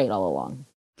great all along.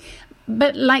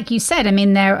 But like you said,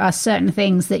 there are certain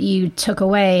things that you took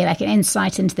away, like an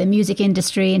insight into the music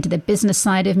industry, into the business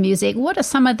side of music. What are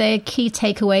some of the key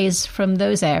takeaways from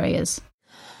those areas?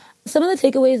 Some of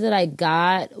the takeaways that I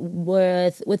got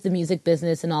with the music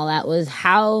business and all that was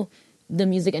how the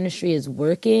music industry is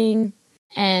working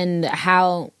and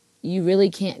how you really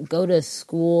can't go to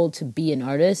school to be an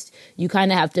artist. You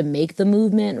kind of have to make the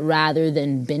movement rather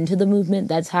than bend to the movement.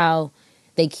 That's how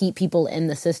they keep people in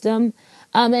the system.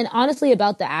 And honestly,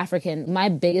 about the African, my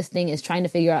biggest thing is trying to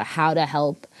figure out how to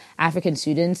help African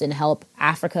students and help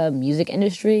Africa music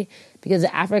industry, because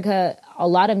Africa, a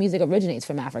lot of music originates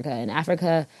from Africa, and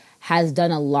Africa has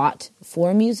done a lot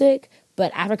for music,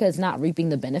 but Africa is not reaping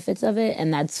the benefits of it,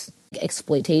 and that's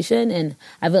exploitation. And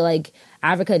I feel like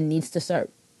Africa needs to start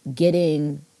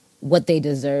getting what they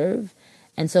deserve.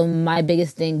 And so my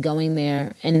biggest thing going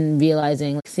there and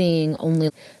realizing, seeing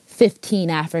only 15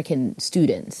 African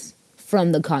students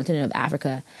from the continent of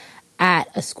Africa at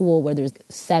a school where there's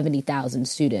 70,000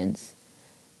 students,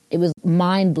 it was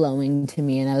mind-blowing to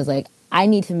me. And I was like, I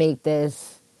need to make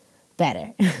this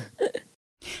better.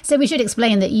 So we should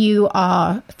explain that you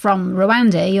are from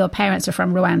Rwanda, your parents are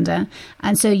from Rwanda,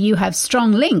 and so you have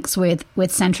strong links with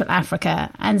Central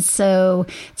Africa. And so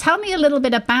tell me a little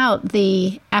bit about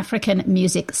the African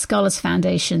Music Scholars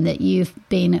Foundation that you've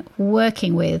been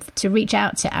working with to reach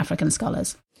out to African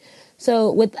scholars.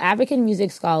 So with African Music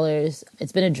Scholars,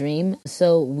 it's been a dream.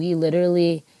 So we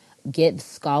literally get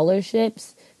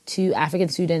scholarships to African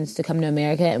students to come to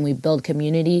America, and we build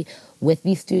community with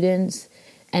these students.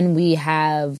 And we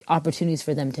have opportunities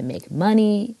for them to make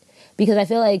money, because I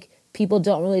feel like people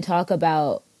don't really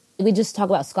we just talk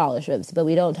about scholarships, but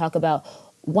we don't talk about,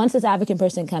 once this African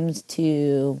person comes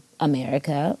to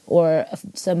America or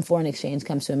some foreign exchange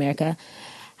comes to America,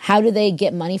 how do they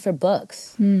get money for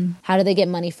books? How do they get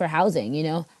money for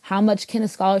housing? How much can a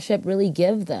scholarship really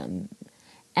give them?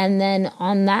 And then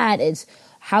on that, it's,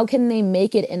 how can they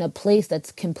make it in a place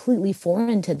that's completely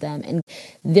foreign to them? And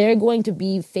they're going to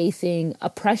be facing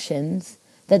oppressions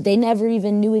that they never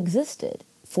even knew existed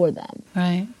for them.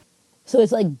 Right. So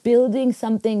it's like building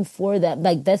something for them.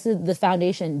 Like, this is the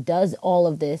foundation does all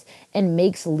of this and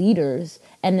makes leaders.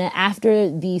 And then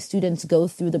after the students go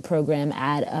through the program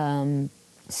at,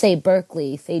 say,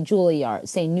 Berklee, say, Juilliard,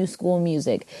 say, New School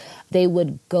Music, they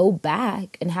would go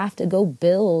back and have to go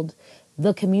build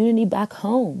the community back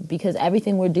home, because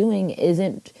everything we're doing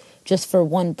isn't just for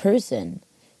one person,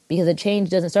 because a change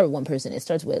doesn't start with one person. It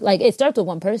starts with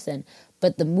one person,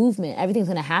 but the movement, everything's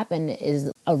going to happen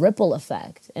is a ripple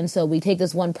effect. And so we take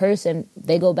this one person,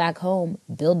 they go back home,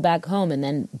 build back home, and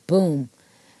then boom,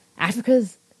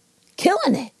 Africa's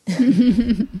killing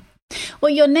it.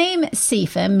 Well, your name,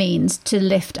 Sifa, means to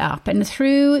lift up. And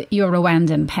through your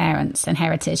Rwandan parents and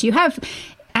heritage, you have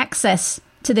access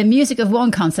to the music of one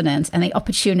continent and the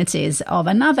opportunities of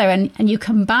another. And you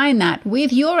combine that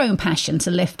with your own passion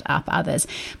to lift up others.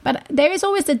 But there is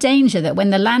always the danger that when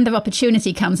the land of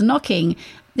opportunity comes knocking,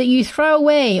 that you throw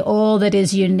away all that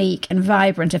is unique and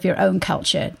vibrant of your own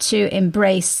culture to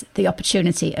embrace the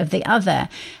opportunity of the other.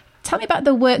 Tell me about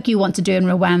the work you want to do in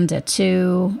Rwanda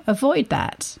to avoid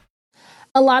that.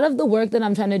 A lot of the work that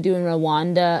I'm trying to do in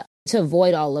Rwanda to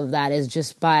avoid all of that is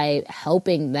just by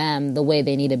helping them the way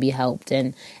they need to be helped.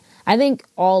 And I think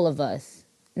all of us,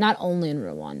 not only in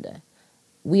Rwanda,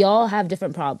 we all have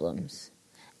different problems.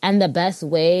 And the best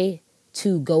way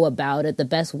to go about it, the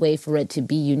best way for it to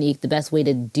be unique, the best way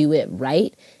to do it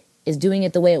right is doing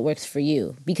it the way it works for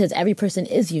you, because every person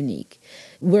is unique.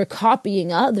 We're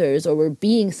copying others or we're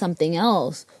being something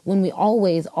else when we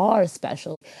always are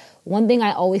special. One thing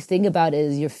I always think about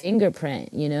is your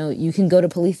fingerprint. You know, you can go to a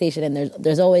police station and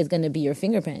there's always going to be your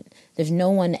fingerprint. There's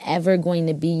no one ever going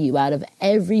to be you. Out of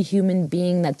every human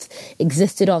being that's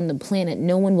existed on the planet,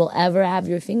 no one will ever have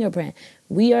your fingerprint.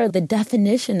 We are the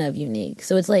definition of unique.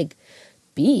 So it's like,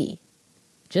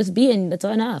 just be, and that's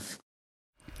enough.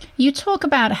 You talk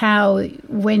about how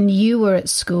when you were at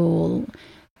school,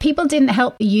 people didn't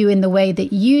help you in the way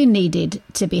that you needed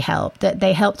to be helped, that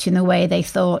they helped you in the way they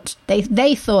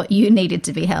thought you needed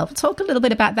to be helped. Talk a little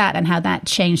bit about that and how that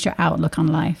changed your outlook on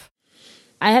life.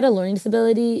 I had a learning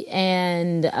disability,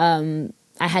 and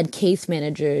I had case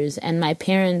managers, and my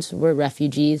parents were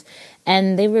refugees,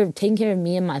 and they were taking care of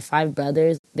me and my 5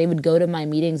 brothers. They would go to my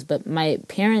meetings, but my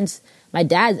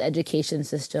dad's education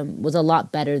system was a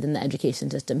lot better than the education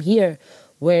system here,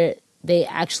 where they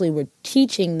actually were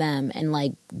teaching them and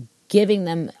like giving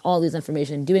them all this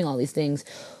information, doing all these things,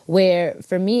 where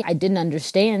for me, I didn't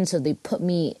understand. So they put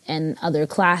me in other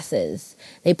classes.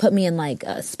 They put me in like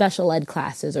special ed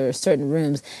classes or certain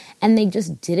rooms, and they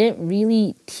just didn't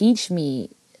really teach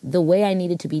me the way I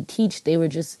needed to be taught. They were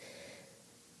just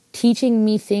teaching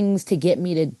me things to get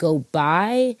me to go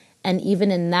by. And even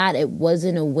in that, it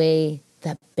wasn't a way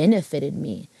that benefited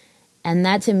me. And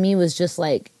that to me was just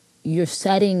like, you're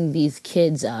setting these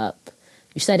kids up.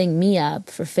 You're setting me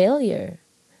up for failure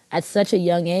at such a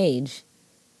young age.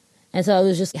 And so I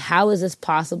was just, how is this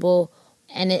possible?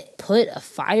 And it put a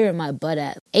fire in my butt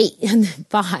at 8 and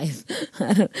 5.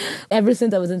 Ever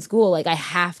since I was in school, like, I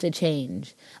have to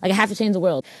change. Like, I have to change the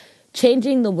world.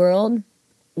 Changing the world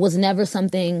was never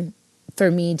something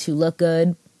for me to look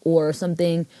good or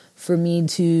something for me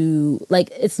to,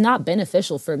 like, it's not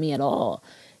beneficial for me at all.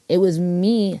 It was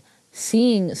me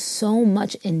seeing so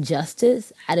much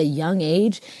injustice at a young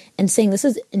age and saying this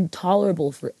is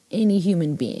intolerable for any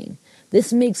human being.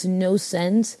 This makes no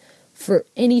sense for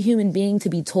any human being to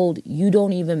be told you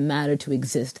don't even matter to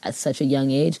exist at such a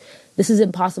young age. This is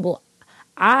impossible.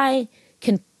 I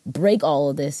can break all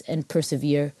of this and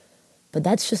persevere, but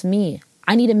that's just me.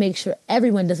 I need to make sure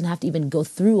everyone doesn't have to even go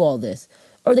through all this,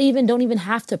 or they even don't even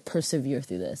have to persevere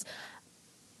through this.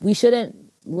 We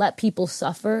shouldn't let people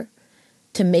suffer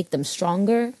to make them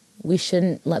stronger. We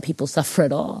shouldn't let people suffer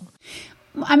at all.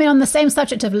 I mean, on the same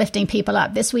subject of lifting people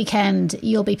up, this weekend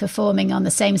you'll be performing on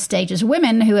the same stage as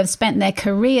women who have spent their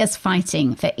careers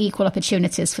fighting for equal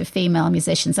opportunities for female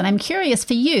musicians. And I'm curious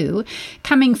for you,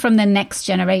 coming from the next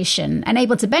generation and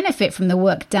able to benefit from the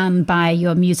work done by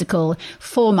your musical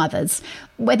foremothers,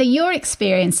 whether your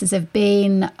experiences have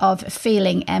been of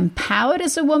feeling empowered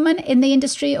as a woman in the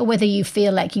industry, or whether you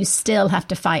feel like you still have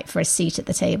to fight for a seat at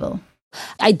the table.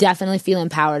 I definitely feel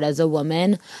empowered as a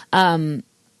woman.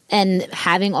 And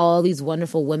having all these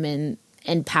wonderful women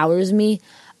empowers me.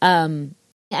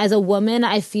 As a woman,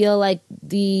 I feel like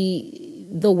the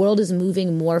world is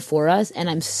moving more for us, and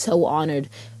I'm so honored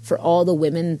for all the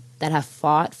women that have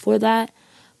fought for that.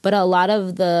 But a lot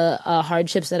of the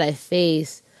hardships that I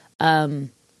face,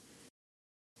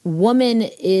 woman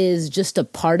is just a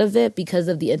part of it because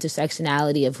of the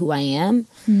intersectionality of who I am.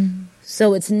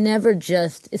 So it's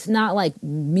not like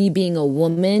me being a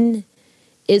woman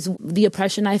is the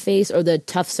oppression I face or the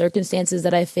tough circumstances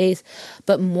that I face,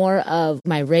 but more of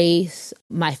my race,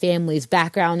 my family's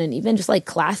background, and even just like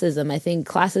classism. I think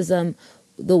classism,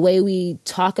 the way we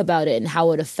talk about it and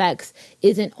how it affects,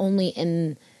 isn't only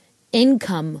in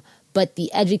income, but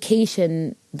the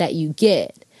education that you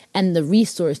get and the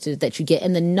resources that you get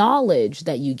and the knowledge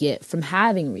that you get from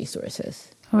having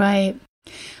resources. Right.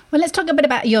 Well, let's talk a bit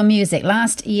about your music.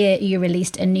 Last year, you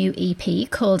released a new EP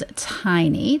called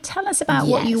Tiny. Tell us about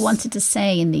what you wanted to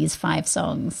say in these 5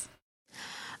 songs.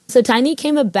 So Tiny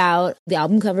came about, the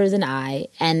album cover is an eye,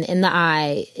 and in the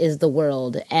eye is the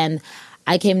world. And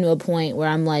I came to a point where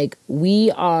I'm like,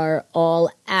 we are all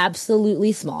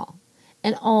absolutely small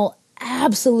and all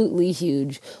absolutely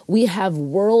huge. We have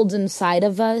worlds inside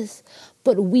of us,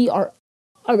 but we are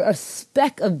a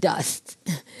speck of dust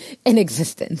in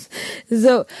existence.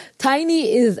 So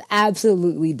Tiny is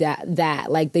absolutely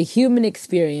that, like the human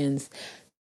experience,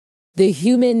 the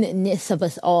humanness of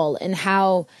us all, and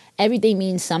how everything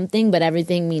means something, but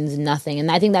everything means nothing.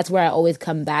 And I think that's where I always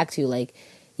come back to, like,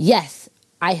 yes,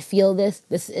 I feel this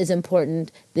is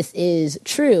important, this is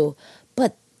true,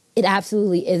 but it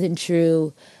absolutely isn't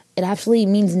true. It actually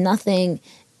means nothing.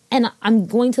 And I'm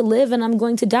going to live and I'm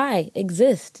going to die,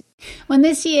 exist. Well,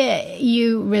 this year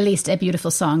you released a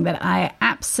beautiful song that I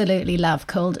absolutely love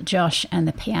called Josh and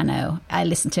the Piano. I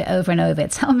listened to it over and over.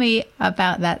 Tell me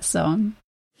about that song.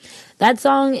 That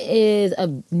song is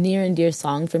a near and dear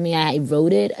song for me. I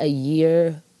wrote it a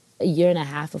year and a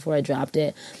half before I dropped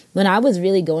it. When I was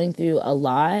really going through a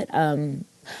lot,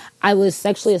 I was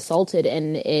sexually assaulted,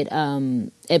 and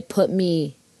it put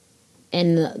me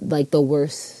in like the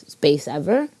worst space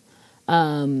ever,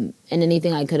 and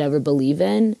anything I could ever believe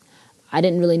in. I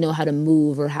didn't really know how to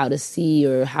move or how to see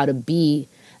or how to be.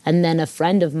 And then a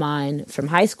friend of mine from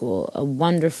high school, a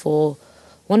wonderful,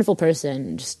 wonderful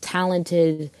person, just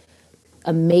talented,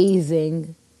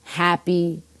 amazing,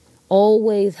 happy,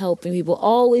 always helping people,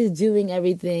 always doing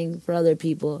everything for other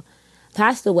people,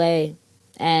 passed away.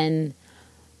 And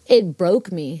it broke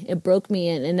me.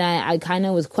 And I kind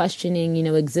of was questioning,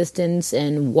 existence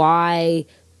and why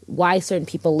certain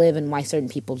people live and why certain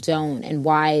people don't, and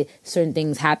why certain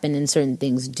things happen and certain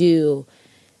things do.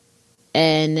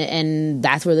 And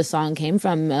that's where the song came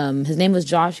from. His name was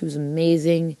Josh. He was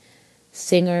amazing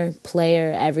singer,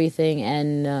 player, everything.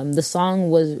 And the song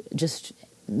was just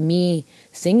me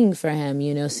singing for him,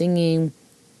 singing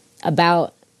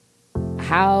about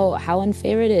how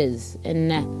unfair it is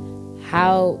and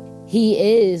how he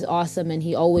is awesome and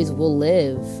he always will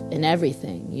live in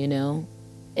everything,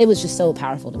 It was just so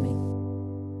powerful to me.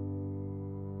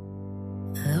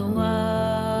 The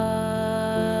water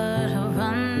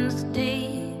runs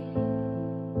deep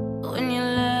when you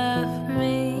left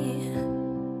me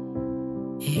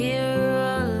here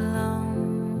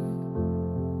alone.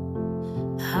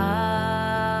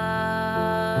 Hard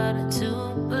to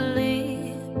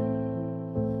believe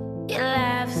you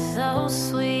laugh so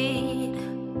sweet,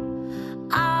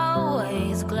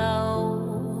 always glow.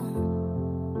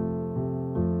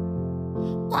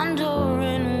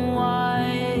 Wondering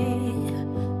why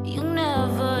you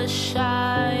never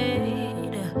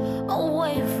shied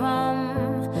away from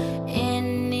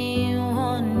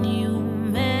anyone you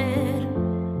met.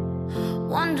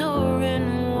 Wondering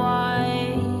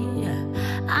why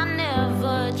I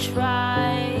never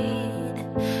tried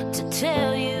to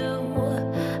tell you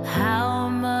how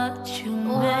much you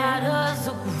meant. Why does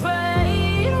the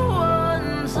great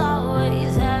ones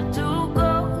always have to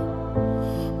go?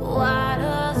 Why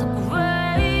does the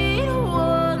great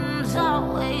ones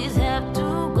always have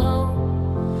to go?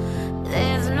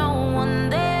 There's no one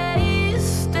there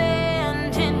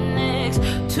standing next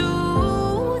to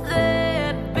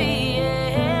that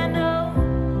piano.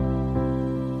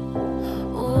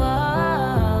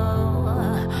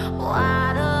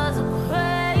 Why does the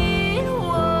great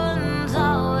ones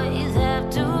always have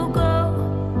to go?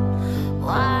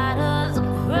 Why does the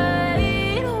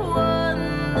great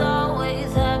ones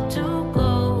always have to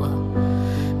go?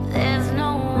 There's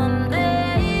no one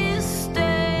there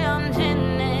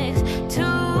standing next to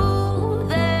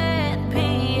that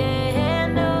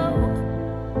piano.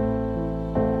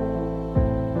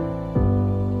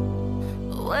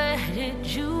 Where did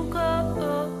you go?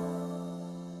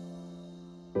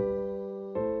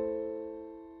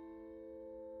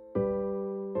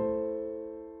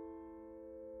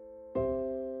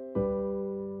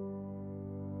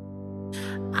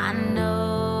 I know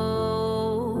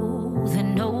that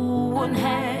no one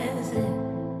has it.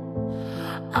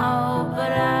 Oh,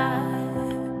 but I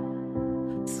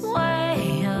swear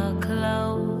you're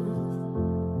close.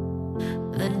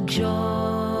 The joy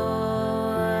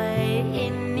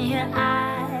in your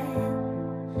eyes,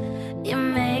 you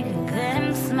make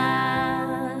them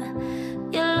smile.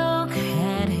 You look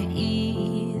at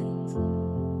ease,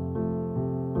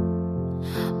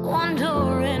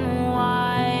 wondering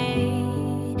why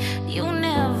you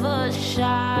never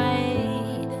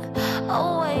shied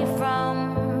away from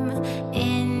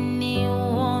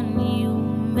anyone you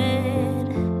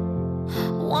met.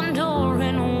 Wondering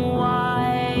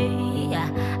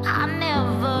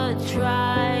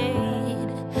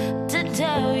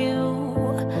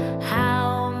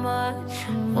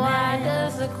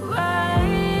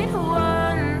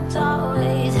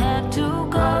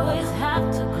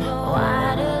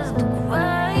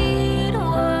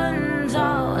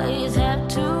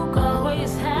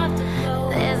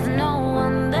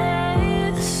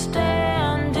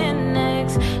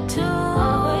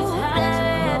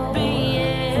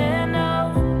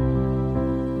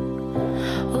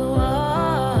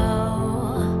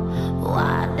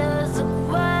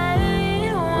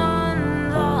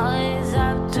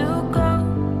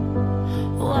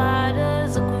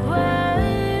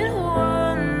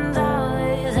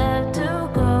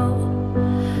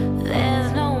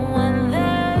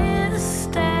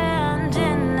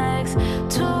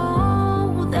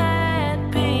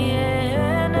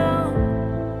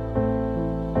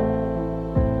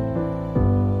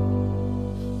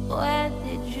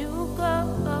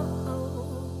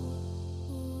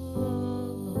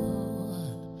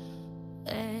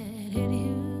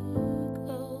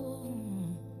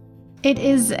It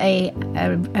is a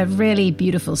really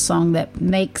beautiful song that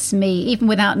makes me, even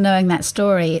without knowing that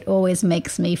story, it always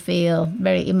makes me feel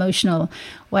very emotional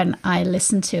when I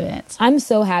listen to it. I'm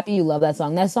so happy you love that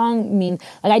song. That song means,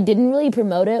 like, I didn't really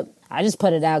promote it. I just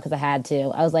put it out because I had to.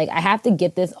 I was like, I have to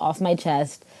get this off my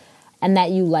chest, and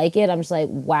that you like it. I'm just like,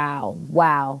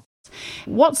 wow.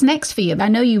 What's next for you? I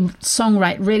know you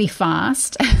songwrite really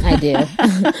fast. I do.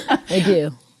 I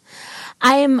do.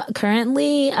 I am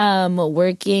currently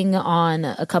working on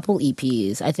a couple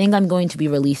EPs. I think I'm going to be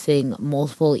releasing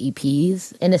multiple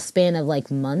EPs in a span of like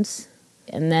months.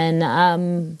 And then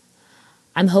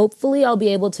I'm hopefully I'll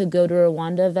be able to go to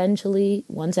Rwanda eventually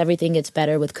once everything gets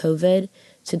better with COVID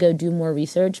to go do more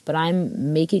research. But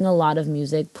I'm making a lot of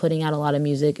music, putting out a lot of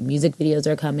music. Music videos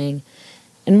are coming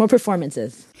and more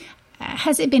performances.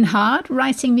 Has it been hard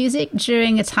writing music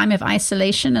during a time of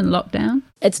isolation and lockdown?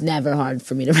 It's never hard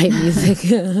for me to write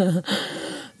music.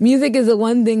 Music is the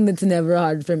one thing that's never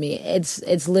hard for me.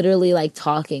 It's literally like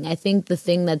talking. I think the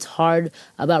thing that's hard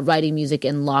about writing music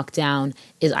in lockdown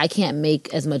is I can't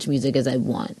make as much music as I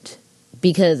want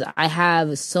because I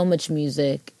have so much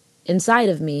music inside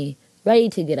of me ready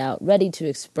to get out, ready to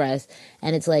express.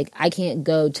 And it's like, I can't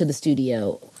go to the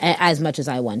studio as much as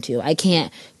I want to. I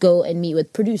can't go and meet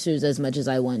with producers as much as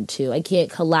I want to. I can't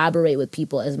collaborate with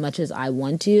people as much as I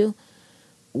want to,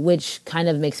 which kind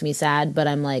of makes me sad. But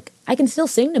I'm like, I can still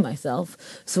sing to myself.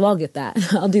 So I'll get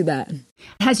that. I'll do that.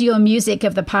 Has your music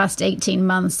of the past 18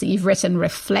 months that you've written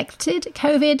reflected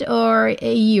COVID, or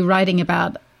are you writing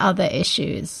about other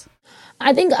issues?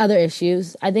 I think other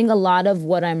issues. I think a lot of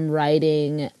what I'm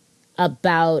writing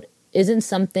about isn't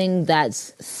something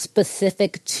that's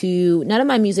specific to, none of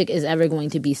my music is ever going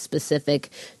to be specific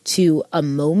to a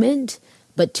moment,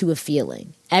 but to a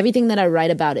feeling. Everything that I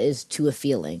write about is to a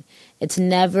feeling. It's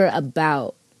never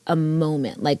about a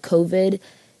moment. Like COVID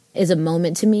is a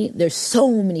moment to me. There's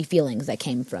so many feelings that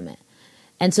came from it.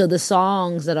 And so the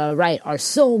songs that I write are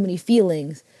so many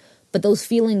feelings, but those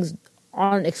feelings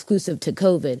aren't exclusive to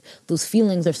COVID. Those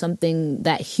feelings are something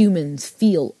that humans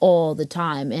feel all the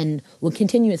time and will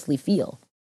continuously feel.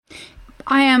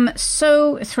 I am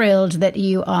so thrilled that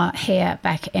you are here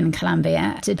back in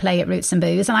Colombia to play at Roots and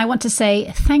Booze. And I want to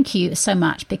say thank you so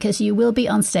much because you will be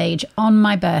on stage on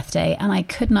my birthday. And I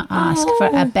could not ask for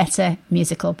a better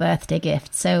musical birthday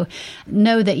gift. So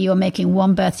know that you're making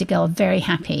one birthday girl very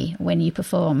happy when you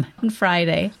perform on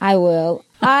Friday. I will.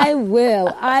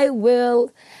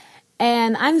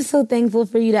 And I'm so thankful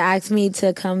for you to ask me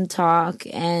to come talk.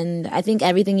 And I think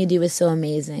everything you do is so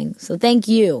amazing. So thank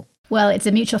you. Well, it's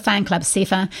a mutual fan club,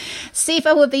 Sifa.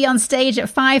 Sifa will be on stage at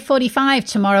 5:45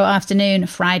 tomorrow afternoon,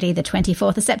 Friday, the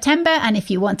 24th of September. And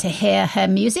if you want to hear her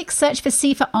music, search for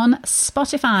Sifa on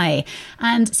Spotify.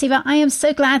 And Sifa, I am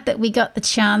so glad that we got the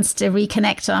chance to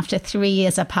reconnect after 3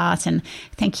 years apart. And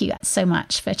thank you so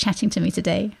much for chatting to me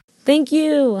today. Thank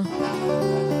you.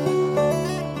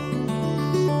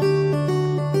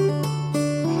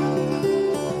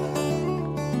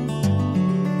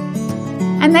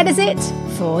 And that is it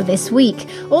for this week.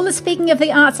 All the Speaking of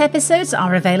the Arts episodes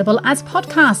are available as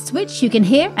podcasts, which you can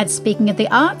hear at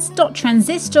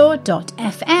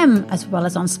speakingofthearts.transistor.fm, as well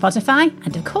as on Spotify.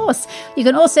 And of course, you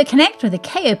can also connect with the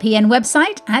KOPN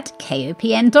website at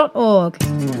kopn.org.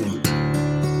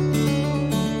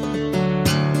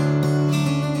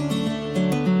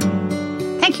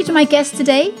 Thank you to my guests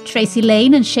today, Tracy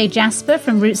Lane and Shay Jasper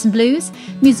from Roots and Blues,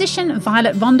 musician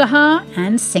Violet Vonder, Haar,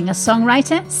 and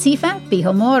singer-songwriter Sifa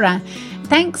Bihomora.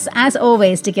 Thanks, as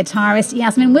always, to guitarist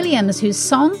Yasmin Williams, whose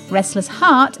song Restless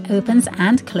Heart opens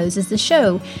and closes the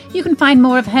show. You can find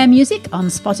more of her music on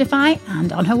Spotify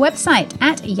and on her website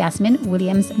at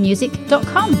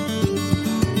yasminwilliamsmusic.com.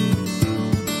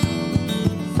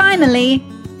 Finally,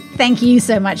 thank you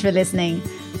so much for listening.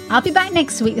 I'll be back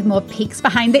next week with more peeks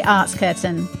behind the arts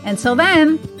curtain. Until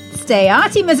then, stay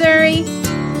arty, Missouri!